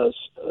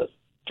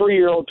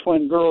 3-year-old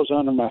twin girls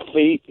under my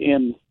feet,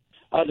 and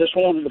I just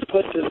wanted to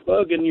put this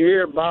bug in your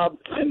ear, Bob,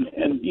 and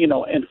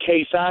in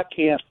case I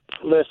can't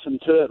listen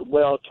to it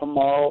well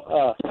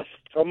tomorrow.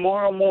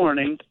 Tomorrow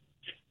morning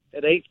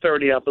at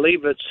 8:30, I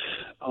believe it's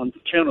on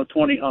Channel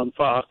 20 on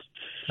Fox.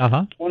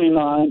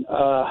 29.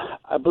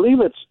 I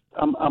believe it's.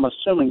 I'm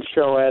assuming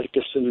Cheryl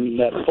Atkinson,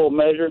 that Full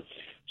Measure.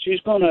 She's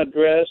going to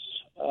address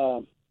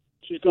the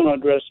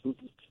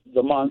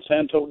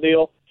Monsanto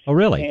deal. Oh,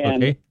 really?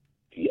 And okay.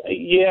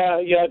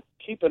 Yeah.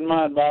 Keep in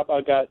mind, Bob,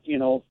 I got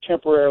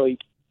temporarily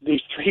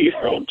these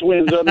 3-year-old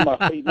twins under my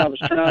feet, and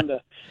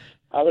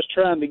I was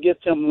trying to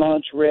get them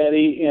lunch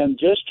ready, and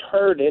just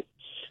heard it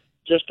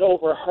just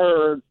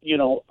overheard,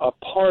 a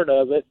part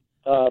of it,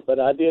 but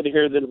I did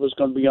hear that it was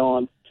going to be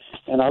on.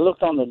 And I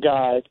looked on the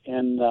guide,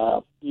 and,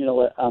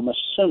 I'm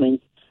assuming,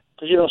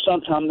 because,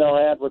 sometimes they'll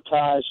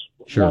advertise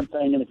Sure. one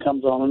thing and it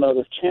comes on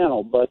another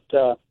channel. But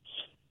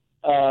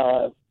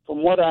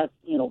from what I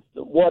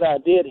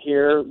did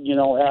hear,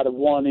 out of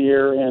one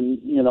ear and,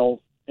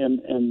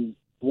 and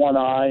one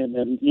eye and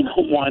then,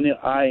 one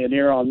eye and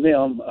ear on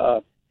them,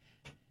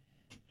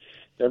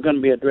 they're going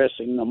to be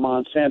addressing the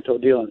Monsanto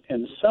deal.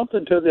 And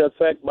something to the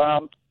effect,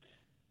 Bob,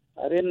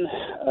 I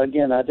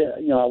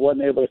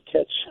wasn't able to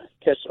catch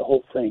the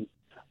whole thing.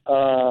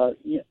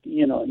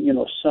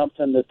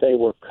 Something that they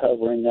were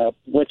covering up,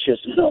 which is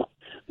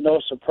no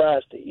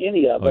surprise to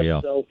any of us. Oh,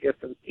 yeah. So if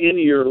any of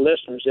your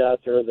listeners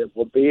out there that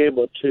will be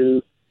able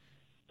to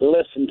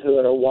listen to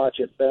it or watch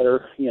it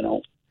better,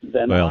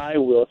 than I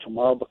will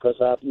tomorrow, because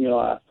I've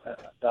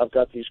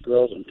got these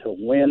girls until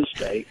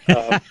Wednesday.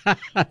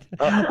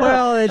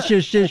 Well, it's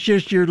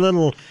just your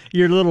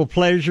little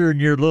pleasure and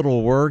your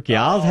little work.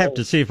 Yeah, I'll have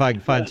to see if I can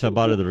find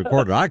somebody to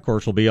record it. I, of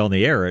course, will be on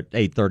the air at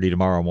 8:30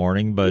 tomorrow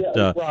morning.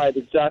 But right,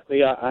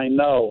 exactly. I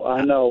know,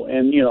 and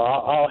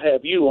I'll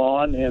have you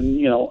on, and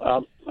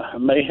I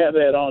may have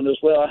that on as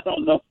well.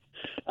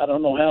 I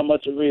don't know how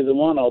much of either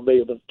one I'll be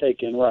able to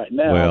take in right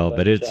now. Well,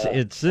 but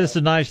it's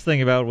a nice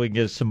thing about we can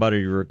get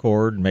somebody to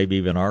record and maybe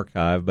even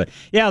archive. But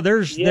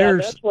there's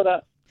that's what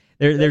I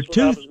two.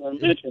 I was going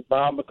to mention,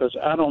 Bob, because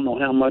I don't know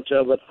how much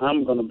of it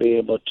I'm going to be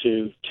able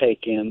to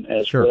take in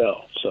as Sure.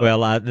 well. So.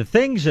 Well, the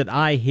things that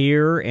I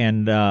hear,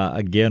 and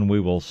again we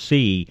will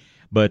see,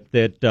 but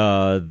that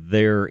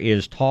there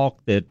is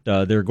talk that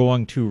they're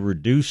going to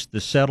reduce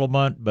the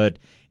settlement, but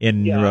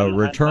in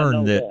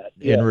return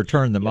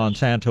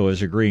Monsanto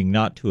is agreeing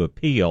not to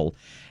appeal,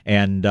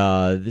 and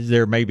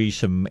there may be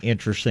some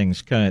interesting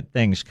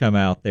things come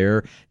out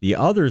there. The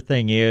other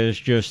thing is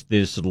just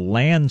this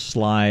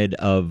landslide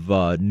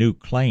of new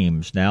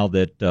claims now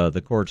that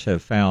the courts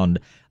have found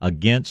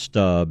against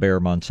Bayer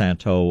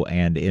Monsanto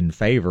and in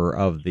favor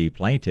of the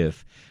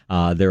plaintiff.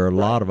 There are a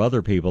lot of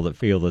other people that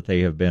feel that they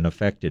have been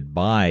affected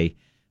by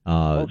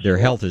their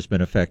health has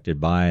been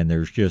affected by, and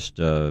there's just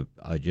a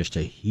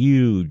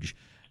huge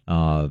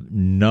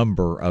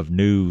number of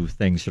new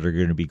things that are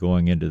going to be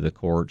going into the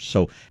courts.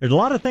 So there's a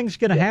lot of things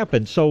going to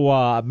happen.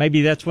 So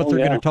maybe that's what they're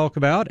going to talk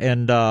about,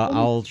 and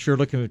I'll sure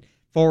looking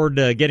forward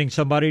to getting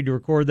somebody to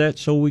record that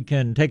so we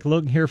can take a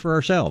look and hear for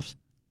ourselves.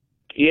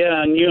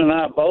 Yeah, and you and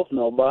I both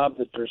know, Bob,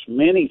 that there's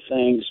many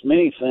things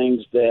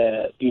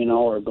that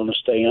are going to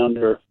stay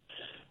under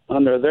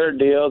their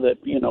deal that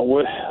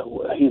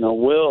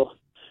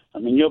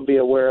you'll be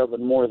aware of it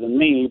more than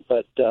me,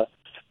 but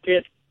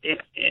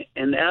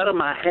and out of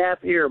my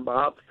half ear,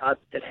 Bob,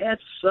 it had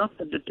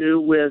something to do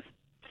with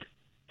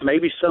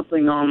maybe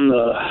something on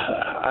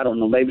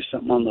maybe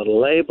something on the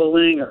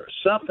labeling or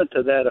something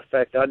to that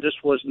effect. I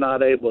just was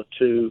not able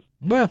to.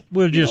 Well,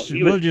 we'll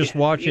just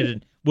watch it,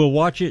 and we'll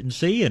watch it and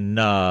see, and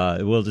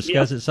we'll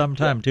discuss it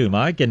sometime too,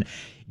 Mike. And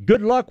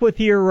good luck with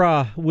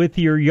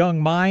your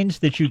young minds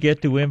that you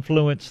get to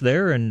influence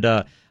there, and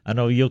I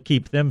know you'll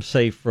keep them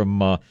safe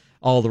from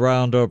all the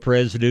Roundup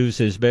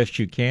residues as best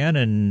you can.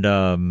 And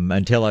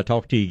until I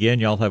talk to you again,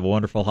 y'all have a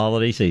wonderful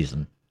holiday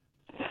season.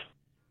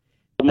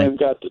 We've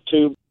got the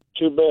two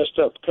best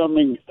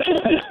upcoming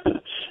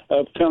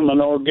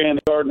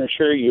organic gardener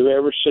sure you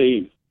ever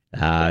see.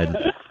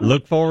 I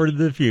look forward to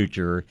the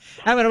future.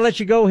 I'm going to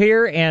let you go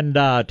here and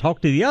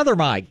talk to the other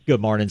Mike.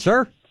 Good morning,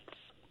 sir.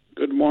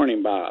 Good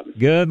morning, Bob.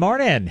 Good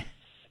morning.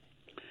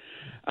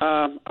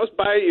 I was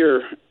by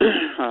your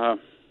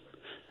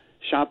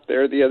shop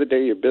there the other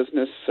day, your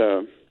business,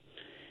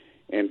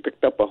 and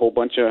picked up a whole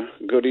bunch of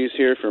goodies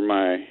here for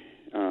my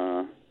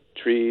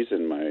trees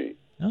and my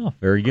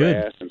very good.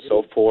 grass and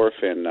so forth.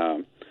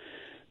 And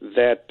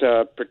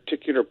that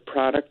particular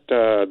product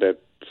that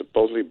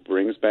supposedly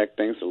brings back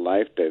things to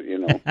life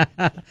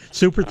that,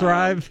 Super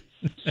Thrive?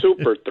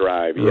 Super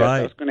Thrive, yes. Right.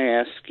 I was going to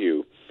ask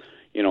you,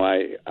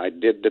 I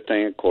did the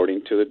thing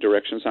according to the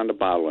directions on the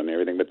bottle and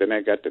everything, but then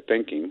I got to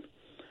thinking,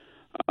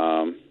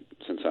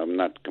 since I'm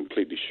not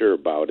completely sure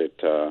about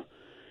it,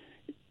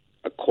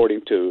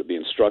 according to the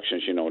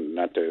instructions,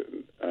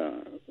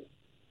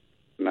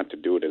 not to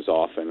do it as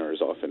often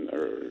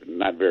or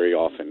not very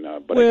often.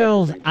 But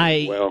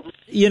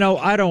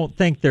I don't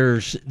think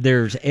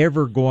there's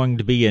ever going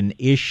to be an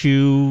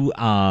issue.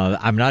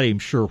 I'm not even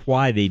sure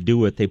why they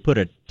do it. They put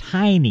a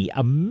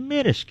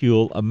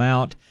minuscule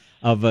amount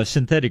of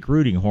synthetic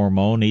rooting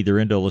hormone, either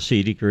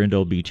indolacetic or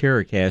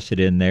indolbutyric acid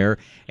in there,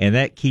 and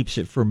that keeps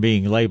it from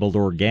being labeled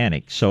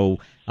organic. So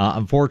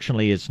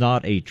unfortunately, it's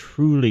not a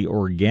truly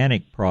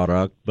organic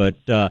product, but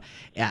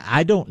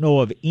I don't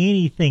know of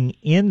anything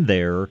in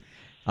there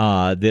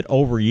that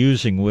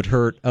overusing would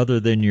hurt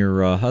other than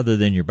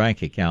your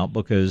bank account,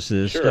 because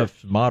this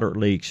stuff's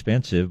moderately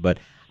expensive. But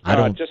I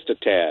don't. Just a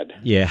tad.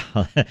 Yeah,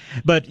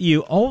 but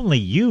you only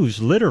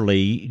use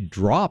literally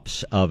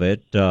drops of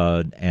it,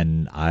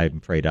 and I'm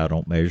afraid I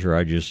don't measure.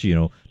 I just,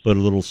 put a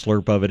little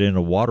slurp of it in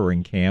a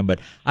watering can. But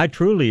I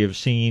truly have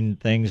seen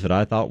things that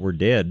I thought were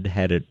dead,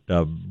 had it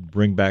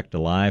bring back to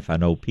life. I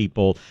know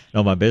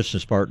my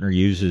business partner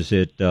uses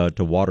it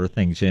to water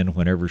things in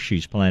whenever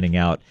she's planning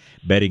out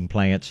bedding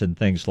plants and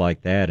things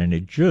like that, and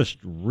it just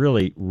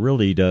really,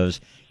 really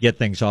does get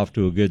things off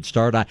to a good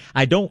start.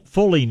 I don't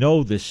fully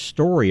know the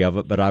story of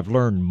it, but I've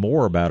learned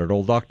more about it.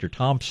 Old Dr.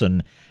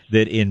 Thompson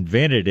that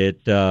invented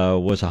it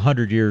was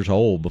 100 years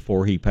old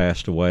before he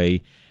passed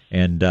away,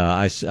 and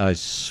I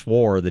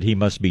swore that he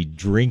must be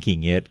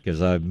drinking it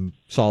because I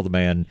saw the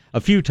man a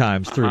few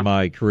times through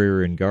my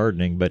career in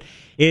gardening. But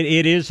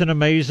it is an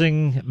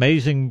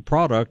amazing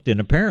product, and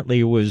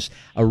apparently it was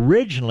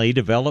originally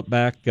developed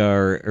back,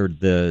 or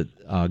the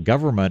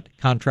government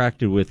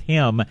contracted with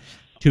him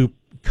to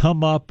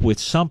come up with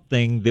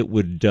something that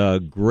would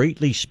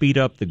greatly speed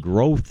up the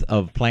growth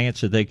of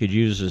plants that they could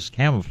use as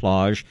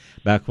camouflage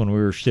back when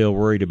we were still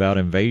worried about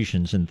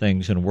invasions and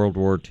things in World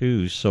War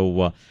II.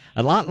 So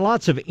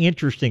lots of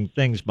interesting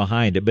things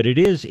behind it, but it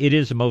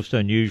is a most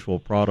unusual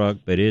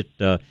product, but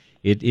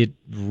it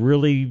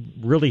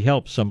really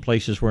helps some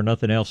places where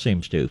nothing else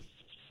seems to.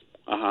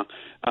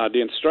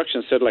 The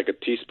instructions said like a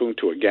teaspoon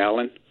to a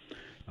gallon.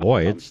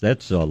 Boy,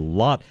 that's a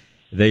lot.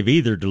 They've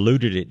either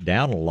diluted it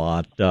down a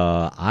lot.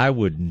 I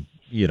would,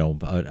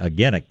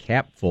 again, a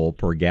capful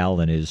per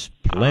gallon is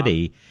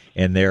plenty.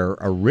 And their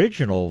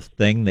original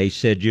thing, they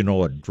said,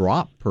 a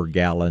drop per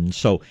gallon.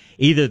 So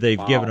either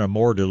they've given a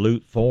more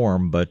dilute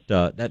form, but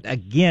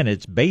again,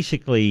 it's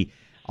basically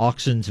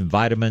auxins and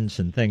vitamins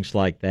and things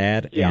like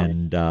that. Yeah.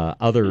 And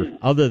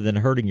other than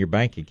hurting your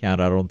bank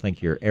account, I don't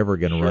think you're ever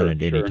going to run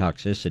into any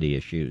toxicity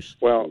issues.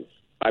 Well,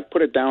 I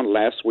put it down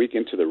last week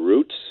into the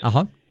roots.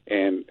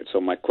 And so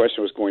my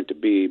question was going to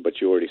be, but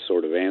you already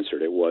sort of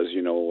answered it, was,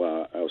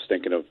 I was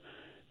thinking of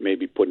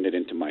maybe putting it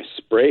into my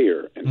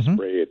sprayer and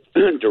spray it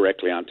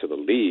directly onto the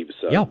leaves.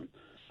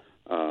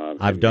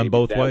 I've done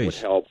both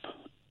ways. That would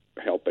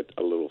help it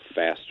a little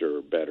faster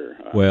or better.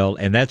 Well,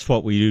 and that's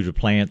what we do to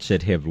plants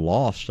that have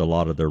lost a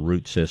lot of their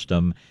root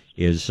system,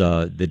 is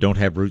they don't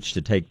have roots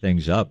to take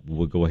things up.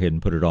 We'll go ahead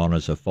and put it on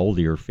as a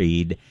foliar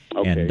feed.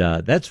 Okay.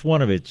 And that's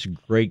one of its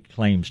great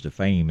claims to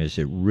fame, is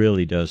it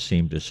really does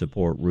seem to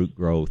support root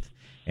growth.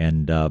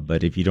 And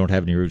but if you don't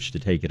have any roots to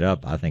take it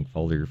up, I think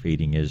foliar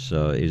feeding is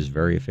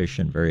very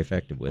efficient, very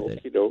effective with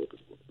it.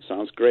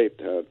 Sounds great.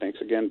 Thanks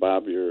again,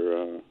 Bob.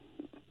 You're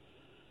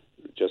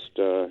just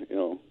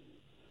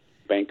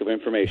bank of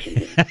information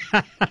here.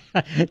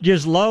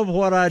 Just love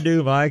what I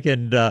do, Mike,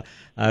 and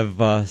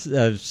I've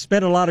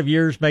spent a lot of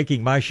years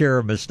making my share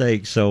of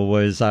mistakes. So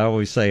as I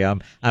always say,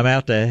 I'm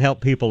out to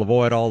help people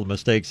avoid all the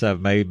mistakes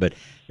I've made. But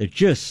there's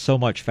just so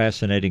much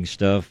fascinating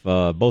stuff,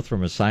 both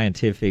from a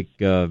scientific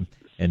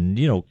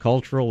and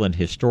cultural and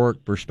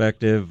historic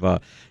perspective.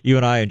 You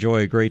and I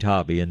enjoy a great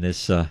hobby in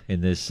this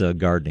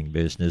gardening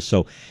business.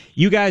 So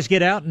you guys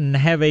get out and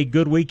have a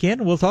good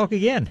weekend. We'll talk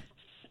again.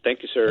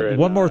 Thank you, sir.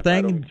 One more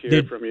thing. I don't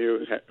hear from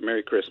you.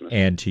 Merry Christmas.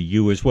 And to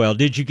you as well.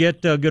 Did you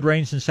get good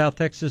rains in South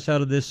Texas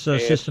out of this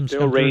system? It's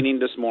still raining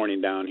this morning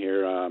down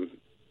here, and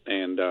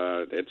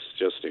it's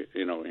just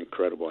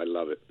incredible. I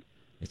love it.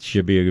 It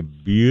should be a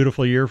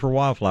beautiful year for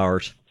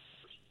wildflowers.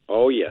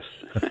 Oh, yes.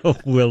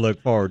 We'll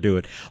look forward to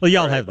it. Well,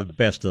 y'all have the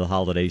best of the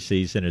holiday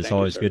season. It's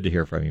always good to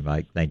hear from you,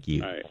 Mike. Thank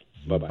you. All right.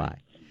 Bye-bye. Bye.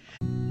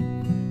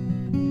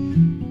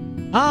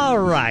 All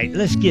right,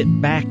 let's get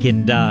back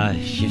and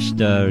just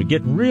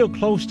getting real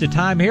close to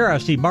time here. I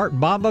see Martin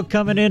Bamba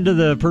coming into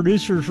the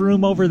producer's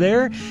room over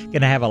there.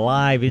 Going to have a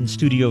live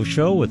in-studio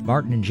show with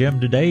Martin and Jim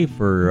today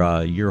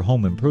for your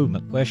home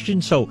improvement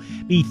questions. So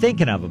be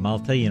thinking of them. I'll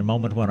tell you in a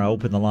moment when I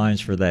open the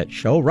lines for that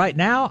show. Right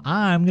now,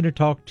 I'm going to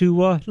talk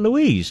to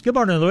Louise. Good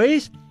morning,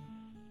 Louise.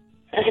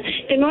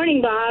 Good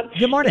morning, Bob.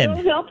 Good morning.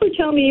 Your helper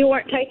told me you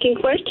weren't taking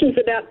questions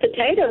about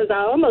potatoes.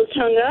 I almost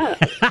hung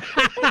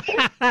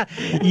up.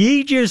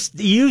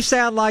 You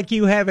sound like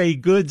you have a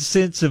good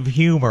sense of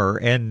humor.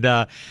 And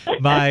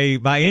my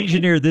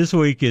engineer this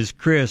week is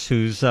Chris,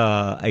 who's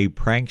a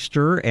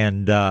prankster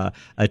and a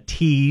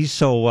tease.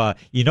 So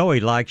he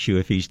likes you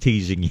if he's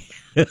teasing you.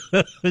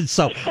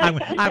 So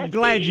I'm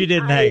glad you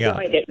didn't hang up.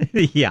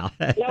 Yeah.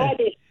 No, I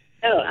didn't.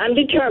 No, I'm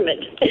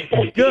determined.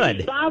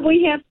 Good. Bob,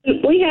 we have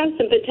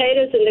some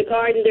potatoes in the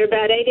garden. They're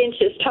about 8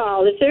 inches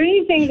tall. Is there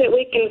anything that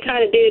we can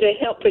kind of do to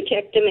help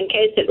protect them in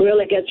case it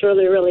really gets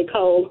really, really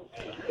cold?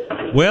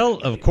 Well,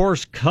 of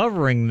course,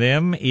 covering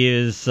them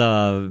is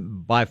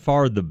by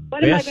far the best.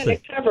 What am I going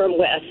to cover them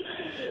with?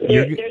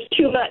 There's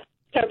too much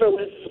cover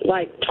with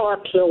like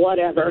tarps or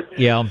whatever.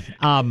 Yeah.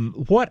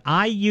 What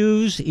I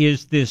use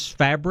is this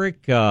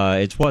fabric.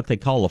 It's what they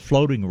call a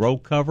floating row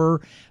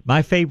cover.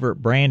 My favorite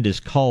brand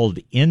is called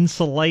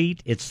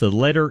Insulate. It's the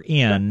letter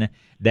N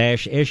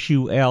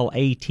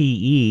 -SULATE.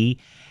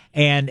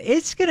 And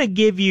it's going to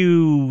give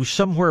you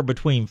somewhere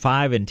between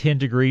 5 and 10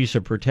 degrees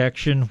of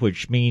protection,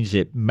 which means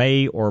it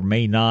may or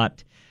may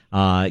not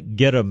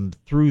get them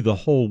through the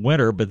whole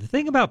winter. But the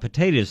thing about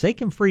potatoes, they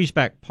can freeze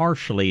back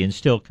partially and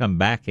still come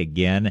back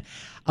again.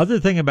 Other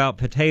thing about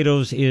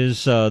potatoes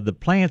is the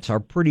plants are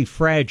pretty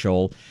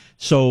fragile.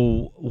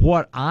 So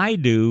what I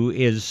do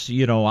is,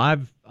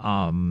 I've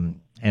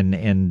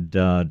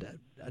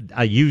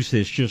I use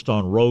this just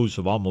on rows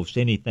of almost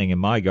anything in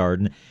my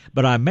garden,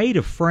 but I made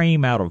a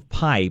frame out of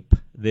pipe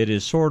that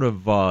is sort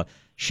of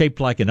shaped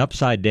like an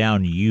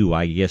upside-down U,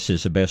 I guess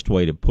is the best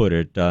way to put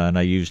it, and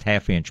I used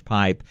half-inch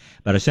pipe,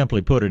 but I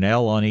simply put an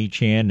L on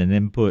each end and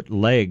then put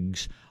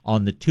legs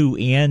on the two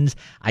ends.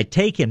 I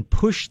take and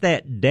push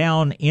that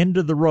down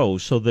into the row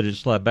so that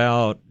it's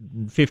about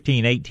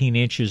 15, 18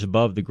 inches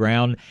above the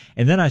ground,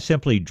 and then I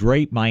simply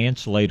drape my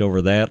insulate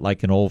over that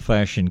like an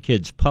old-fashioned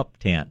kid's pup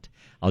tent.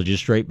 I'll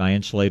just drape my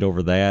insulate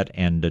over that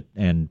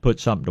and put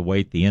something to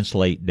weight the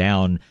insulate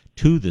down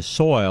to the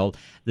soil.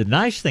 The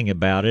nice thing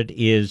about it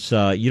is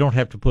you don't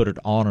have to put it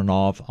on and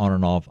off, on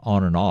and off,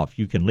 on and off.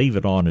 You can leave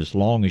it on as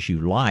long as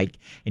you like,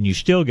 and you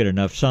still get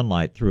enough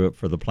sunlight through it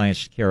for the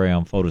plants to carry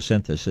on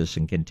photosynthesis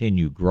and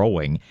continue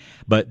growing.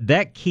 But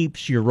that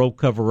keeps your row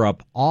cover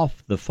up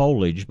off the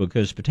foliage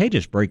because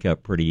potatoes break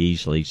up pretty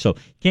easily. So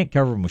you can't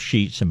cover them with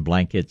sheets and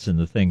blankets and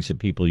the things that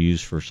people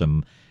use for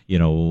some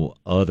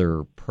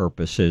other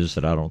purposes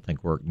that I don't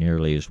think work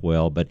nearly as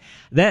well. But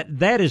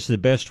that is the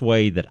best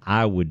way that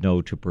I would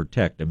know to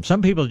protect them.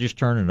 Some people just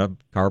turn a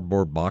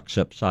cardboard box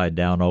upside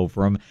down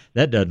over them.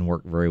 That doesn't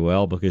work very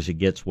well because it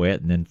gets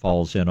wet and then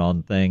falls in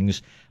on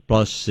things.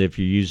 Plus, if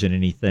you're using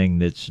anything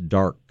that's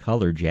dark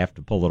colored, you have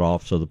to pull it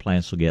off so the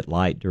plants will get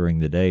light during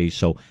the day.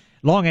 So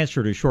long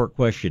answer to a short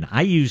question.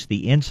 I use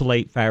the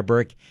insulate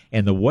fabric,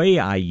 and the way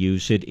I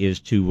use it is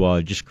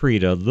to just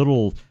create a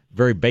little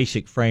very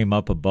basic frame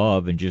up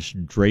above and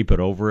just drape it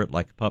over it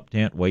like a pup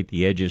tent, weight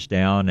the edges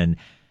down. And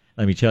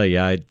let me tell you,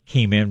 I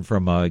came in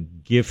from a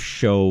gift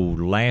show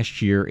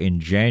last year in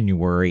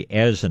January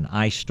as an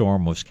ice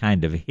storm was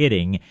kind of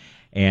hitting.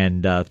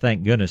 And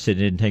thank goodness it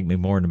didn't take me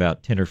more than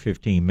about 10 or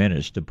 15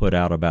 minutes to put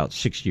out about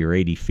 60 or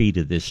 80 feet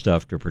of this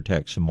stuff to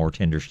protect some more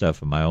tender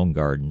stuff in my own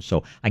garden.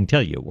 So I can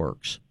tell you it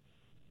works.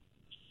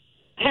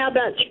 How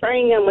about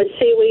spraying them with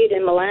seaweed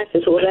and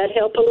molasses? Will that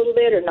help a little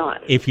bit or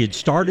not? If you'd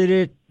started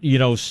it,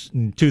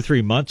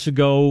 2-3 months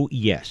ago,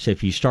 yes.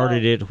 If you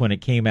started it when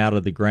it came out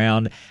of the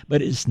ground,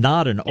 but it's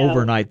not an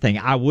overnight thing.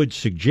 I would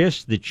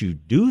suggest that you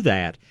do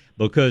that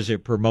because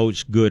it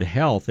promotes good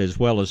health as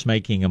well as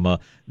making them a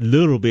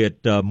little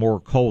bit more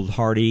cold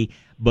hardy.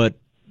 But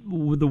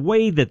the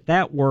way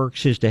that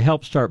works is to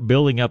help start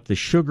building up the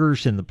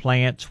sugars in the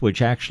plants,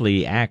 which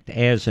actually act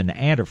as an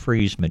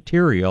antifreeze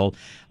material.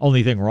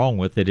 Only thing wrong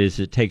with it is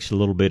it takes a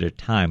little bit of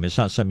time. It's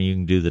not something you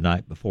can do the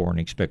night before and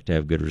expect to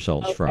have good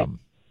results from.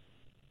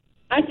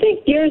 I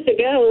think years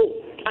ago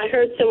I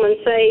heard someone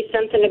say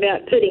something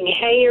about putting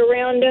hay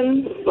around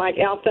them, like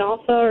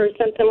alfalfa or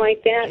something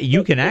like that.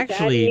 You can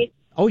actually,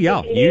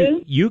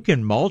 you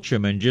can mulch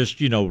them and just,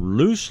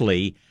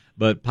 loosely,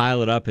 but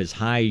pile it up as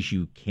high as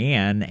you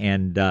can.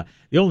 And the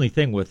only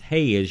thing with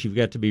hay is you've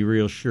got to be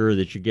real sure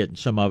that you're getting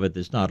some of it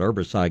that's not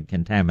herbicide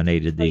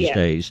contaminated these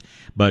days.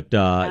 But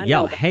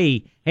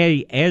hay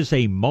as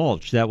a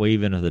mulch, that way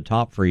even if the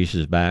top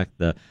freezes back,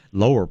 the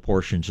lower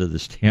portions of the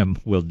stem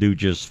will do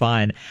just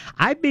fine.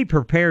 I'd be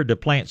prepared to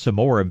plant some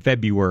more in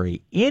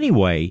February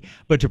anyway,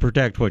 but to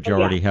protect what you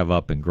already have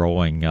up and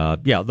growing,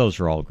 those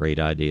are all great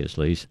ideas,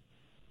 Lise.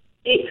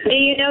 Do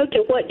you know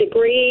to what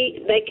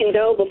degree they can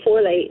go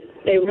before they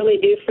really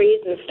do freeze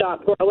and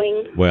stop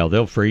growing? Well,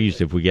 they'll freeze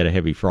if we get a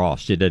heavy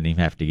frost. It doesn't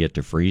even have to get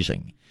to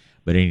freezing.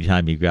 But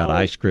anytime you've got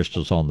ice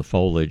crystals on the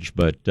foliage,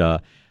 but they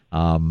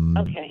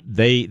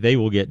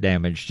will get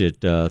damaged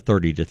at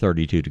 30 to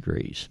 32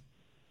 degrees.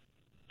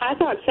 I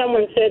thought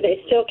someone said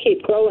they still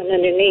keep growing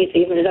underneath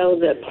even though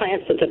the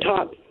plants at the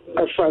top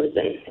are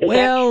frozen. Is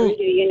that true?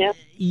 Do you know?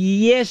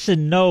 Yes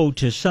and no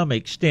to some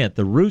extent.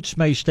 The roots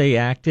may stay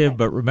active,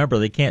 but remember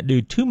they can't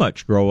do too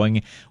much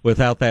growing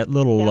without that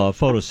little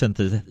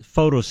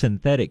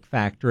photosynthetic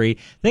factory.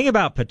 Thing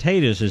about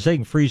potatoes is they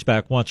can freeze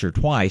back once or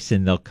twice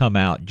and they'll come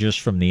out just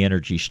from the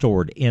energy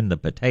stored in the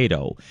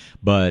potato.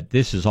 But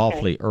this is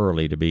awfully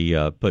early to be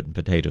putting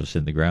potatoes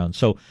in the ground.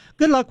 So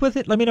good luck with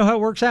it. Let me know how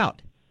it works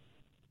out.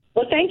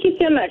 Well, thank you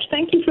so much.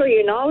 Thank you for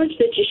your knowledge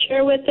that you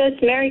share with us.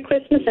 Merry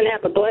Christmas and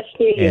have a blessed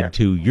New Year. And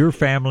to your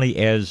family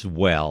as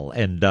well.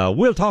 And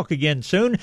we'll talk again soon.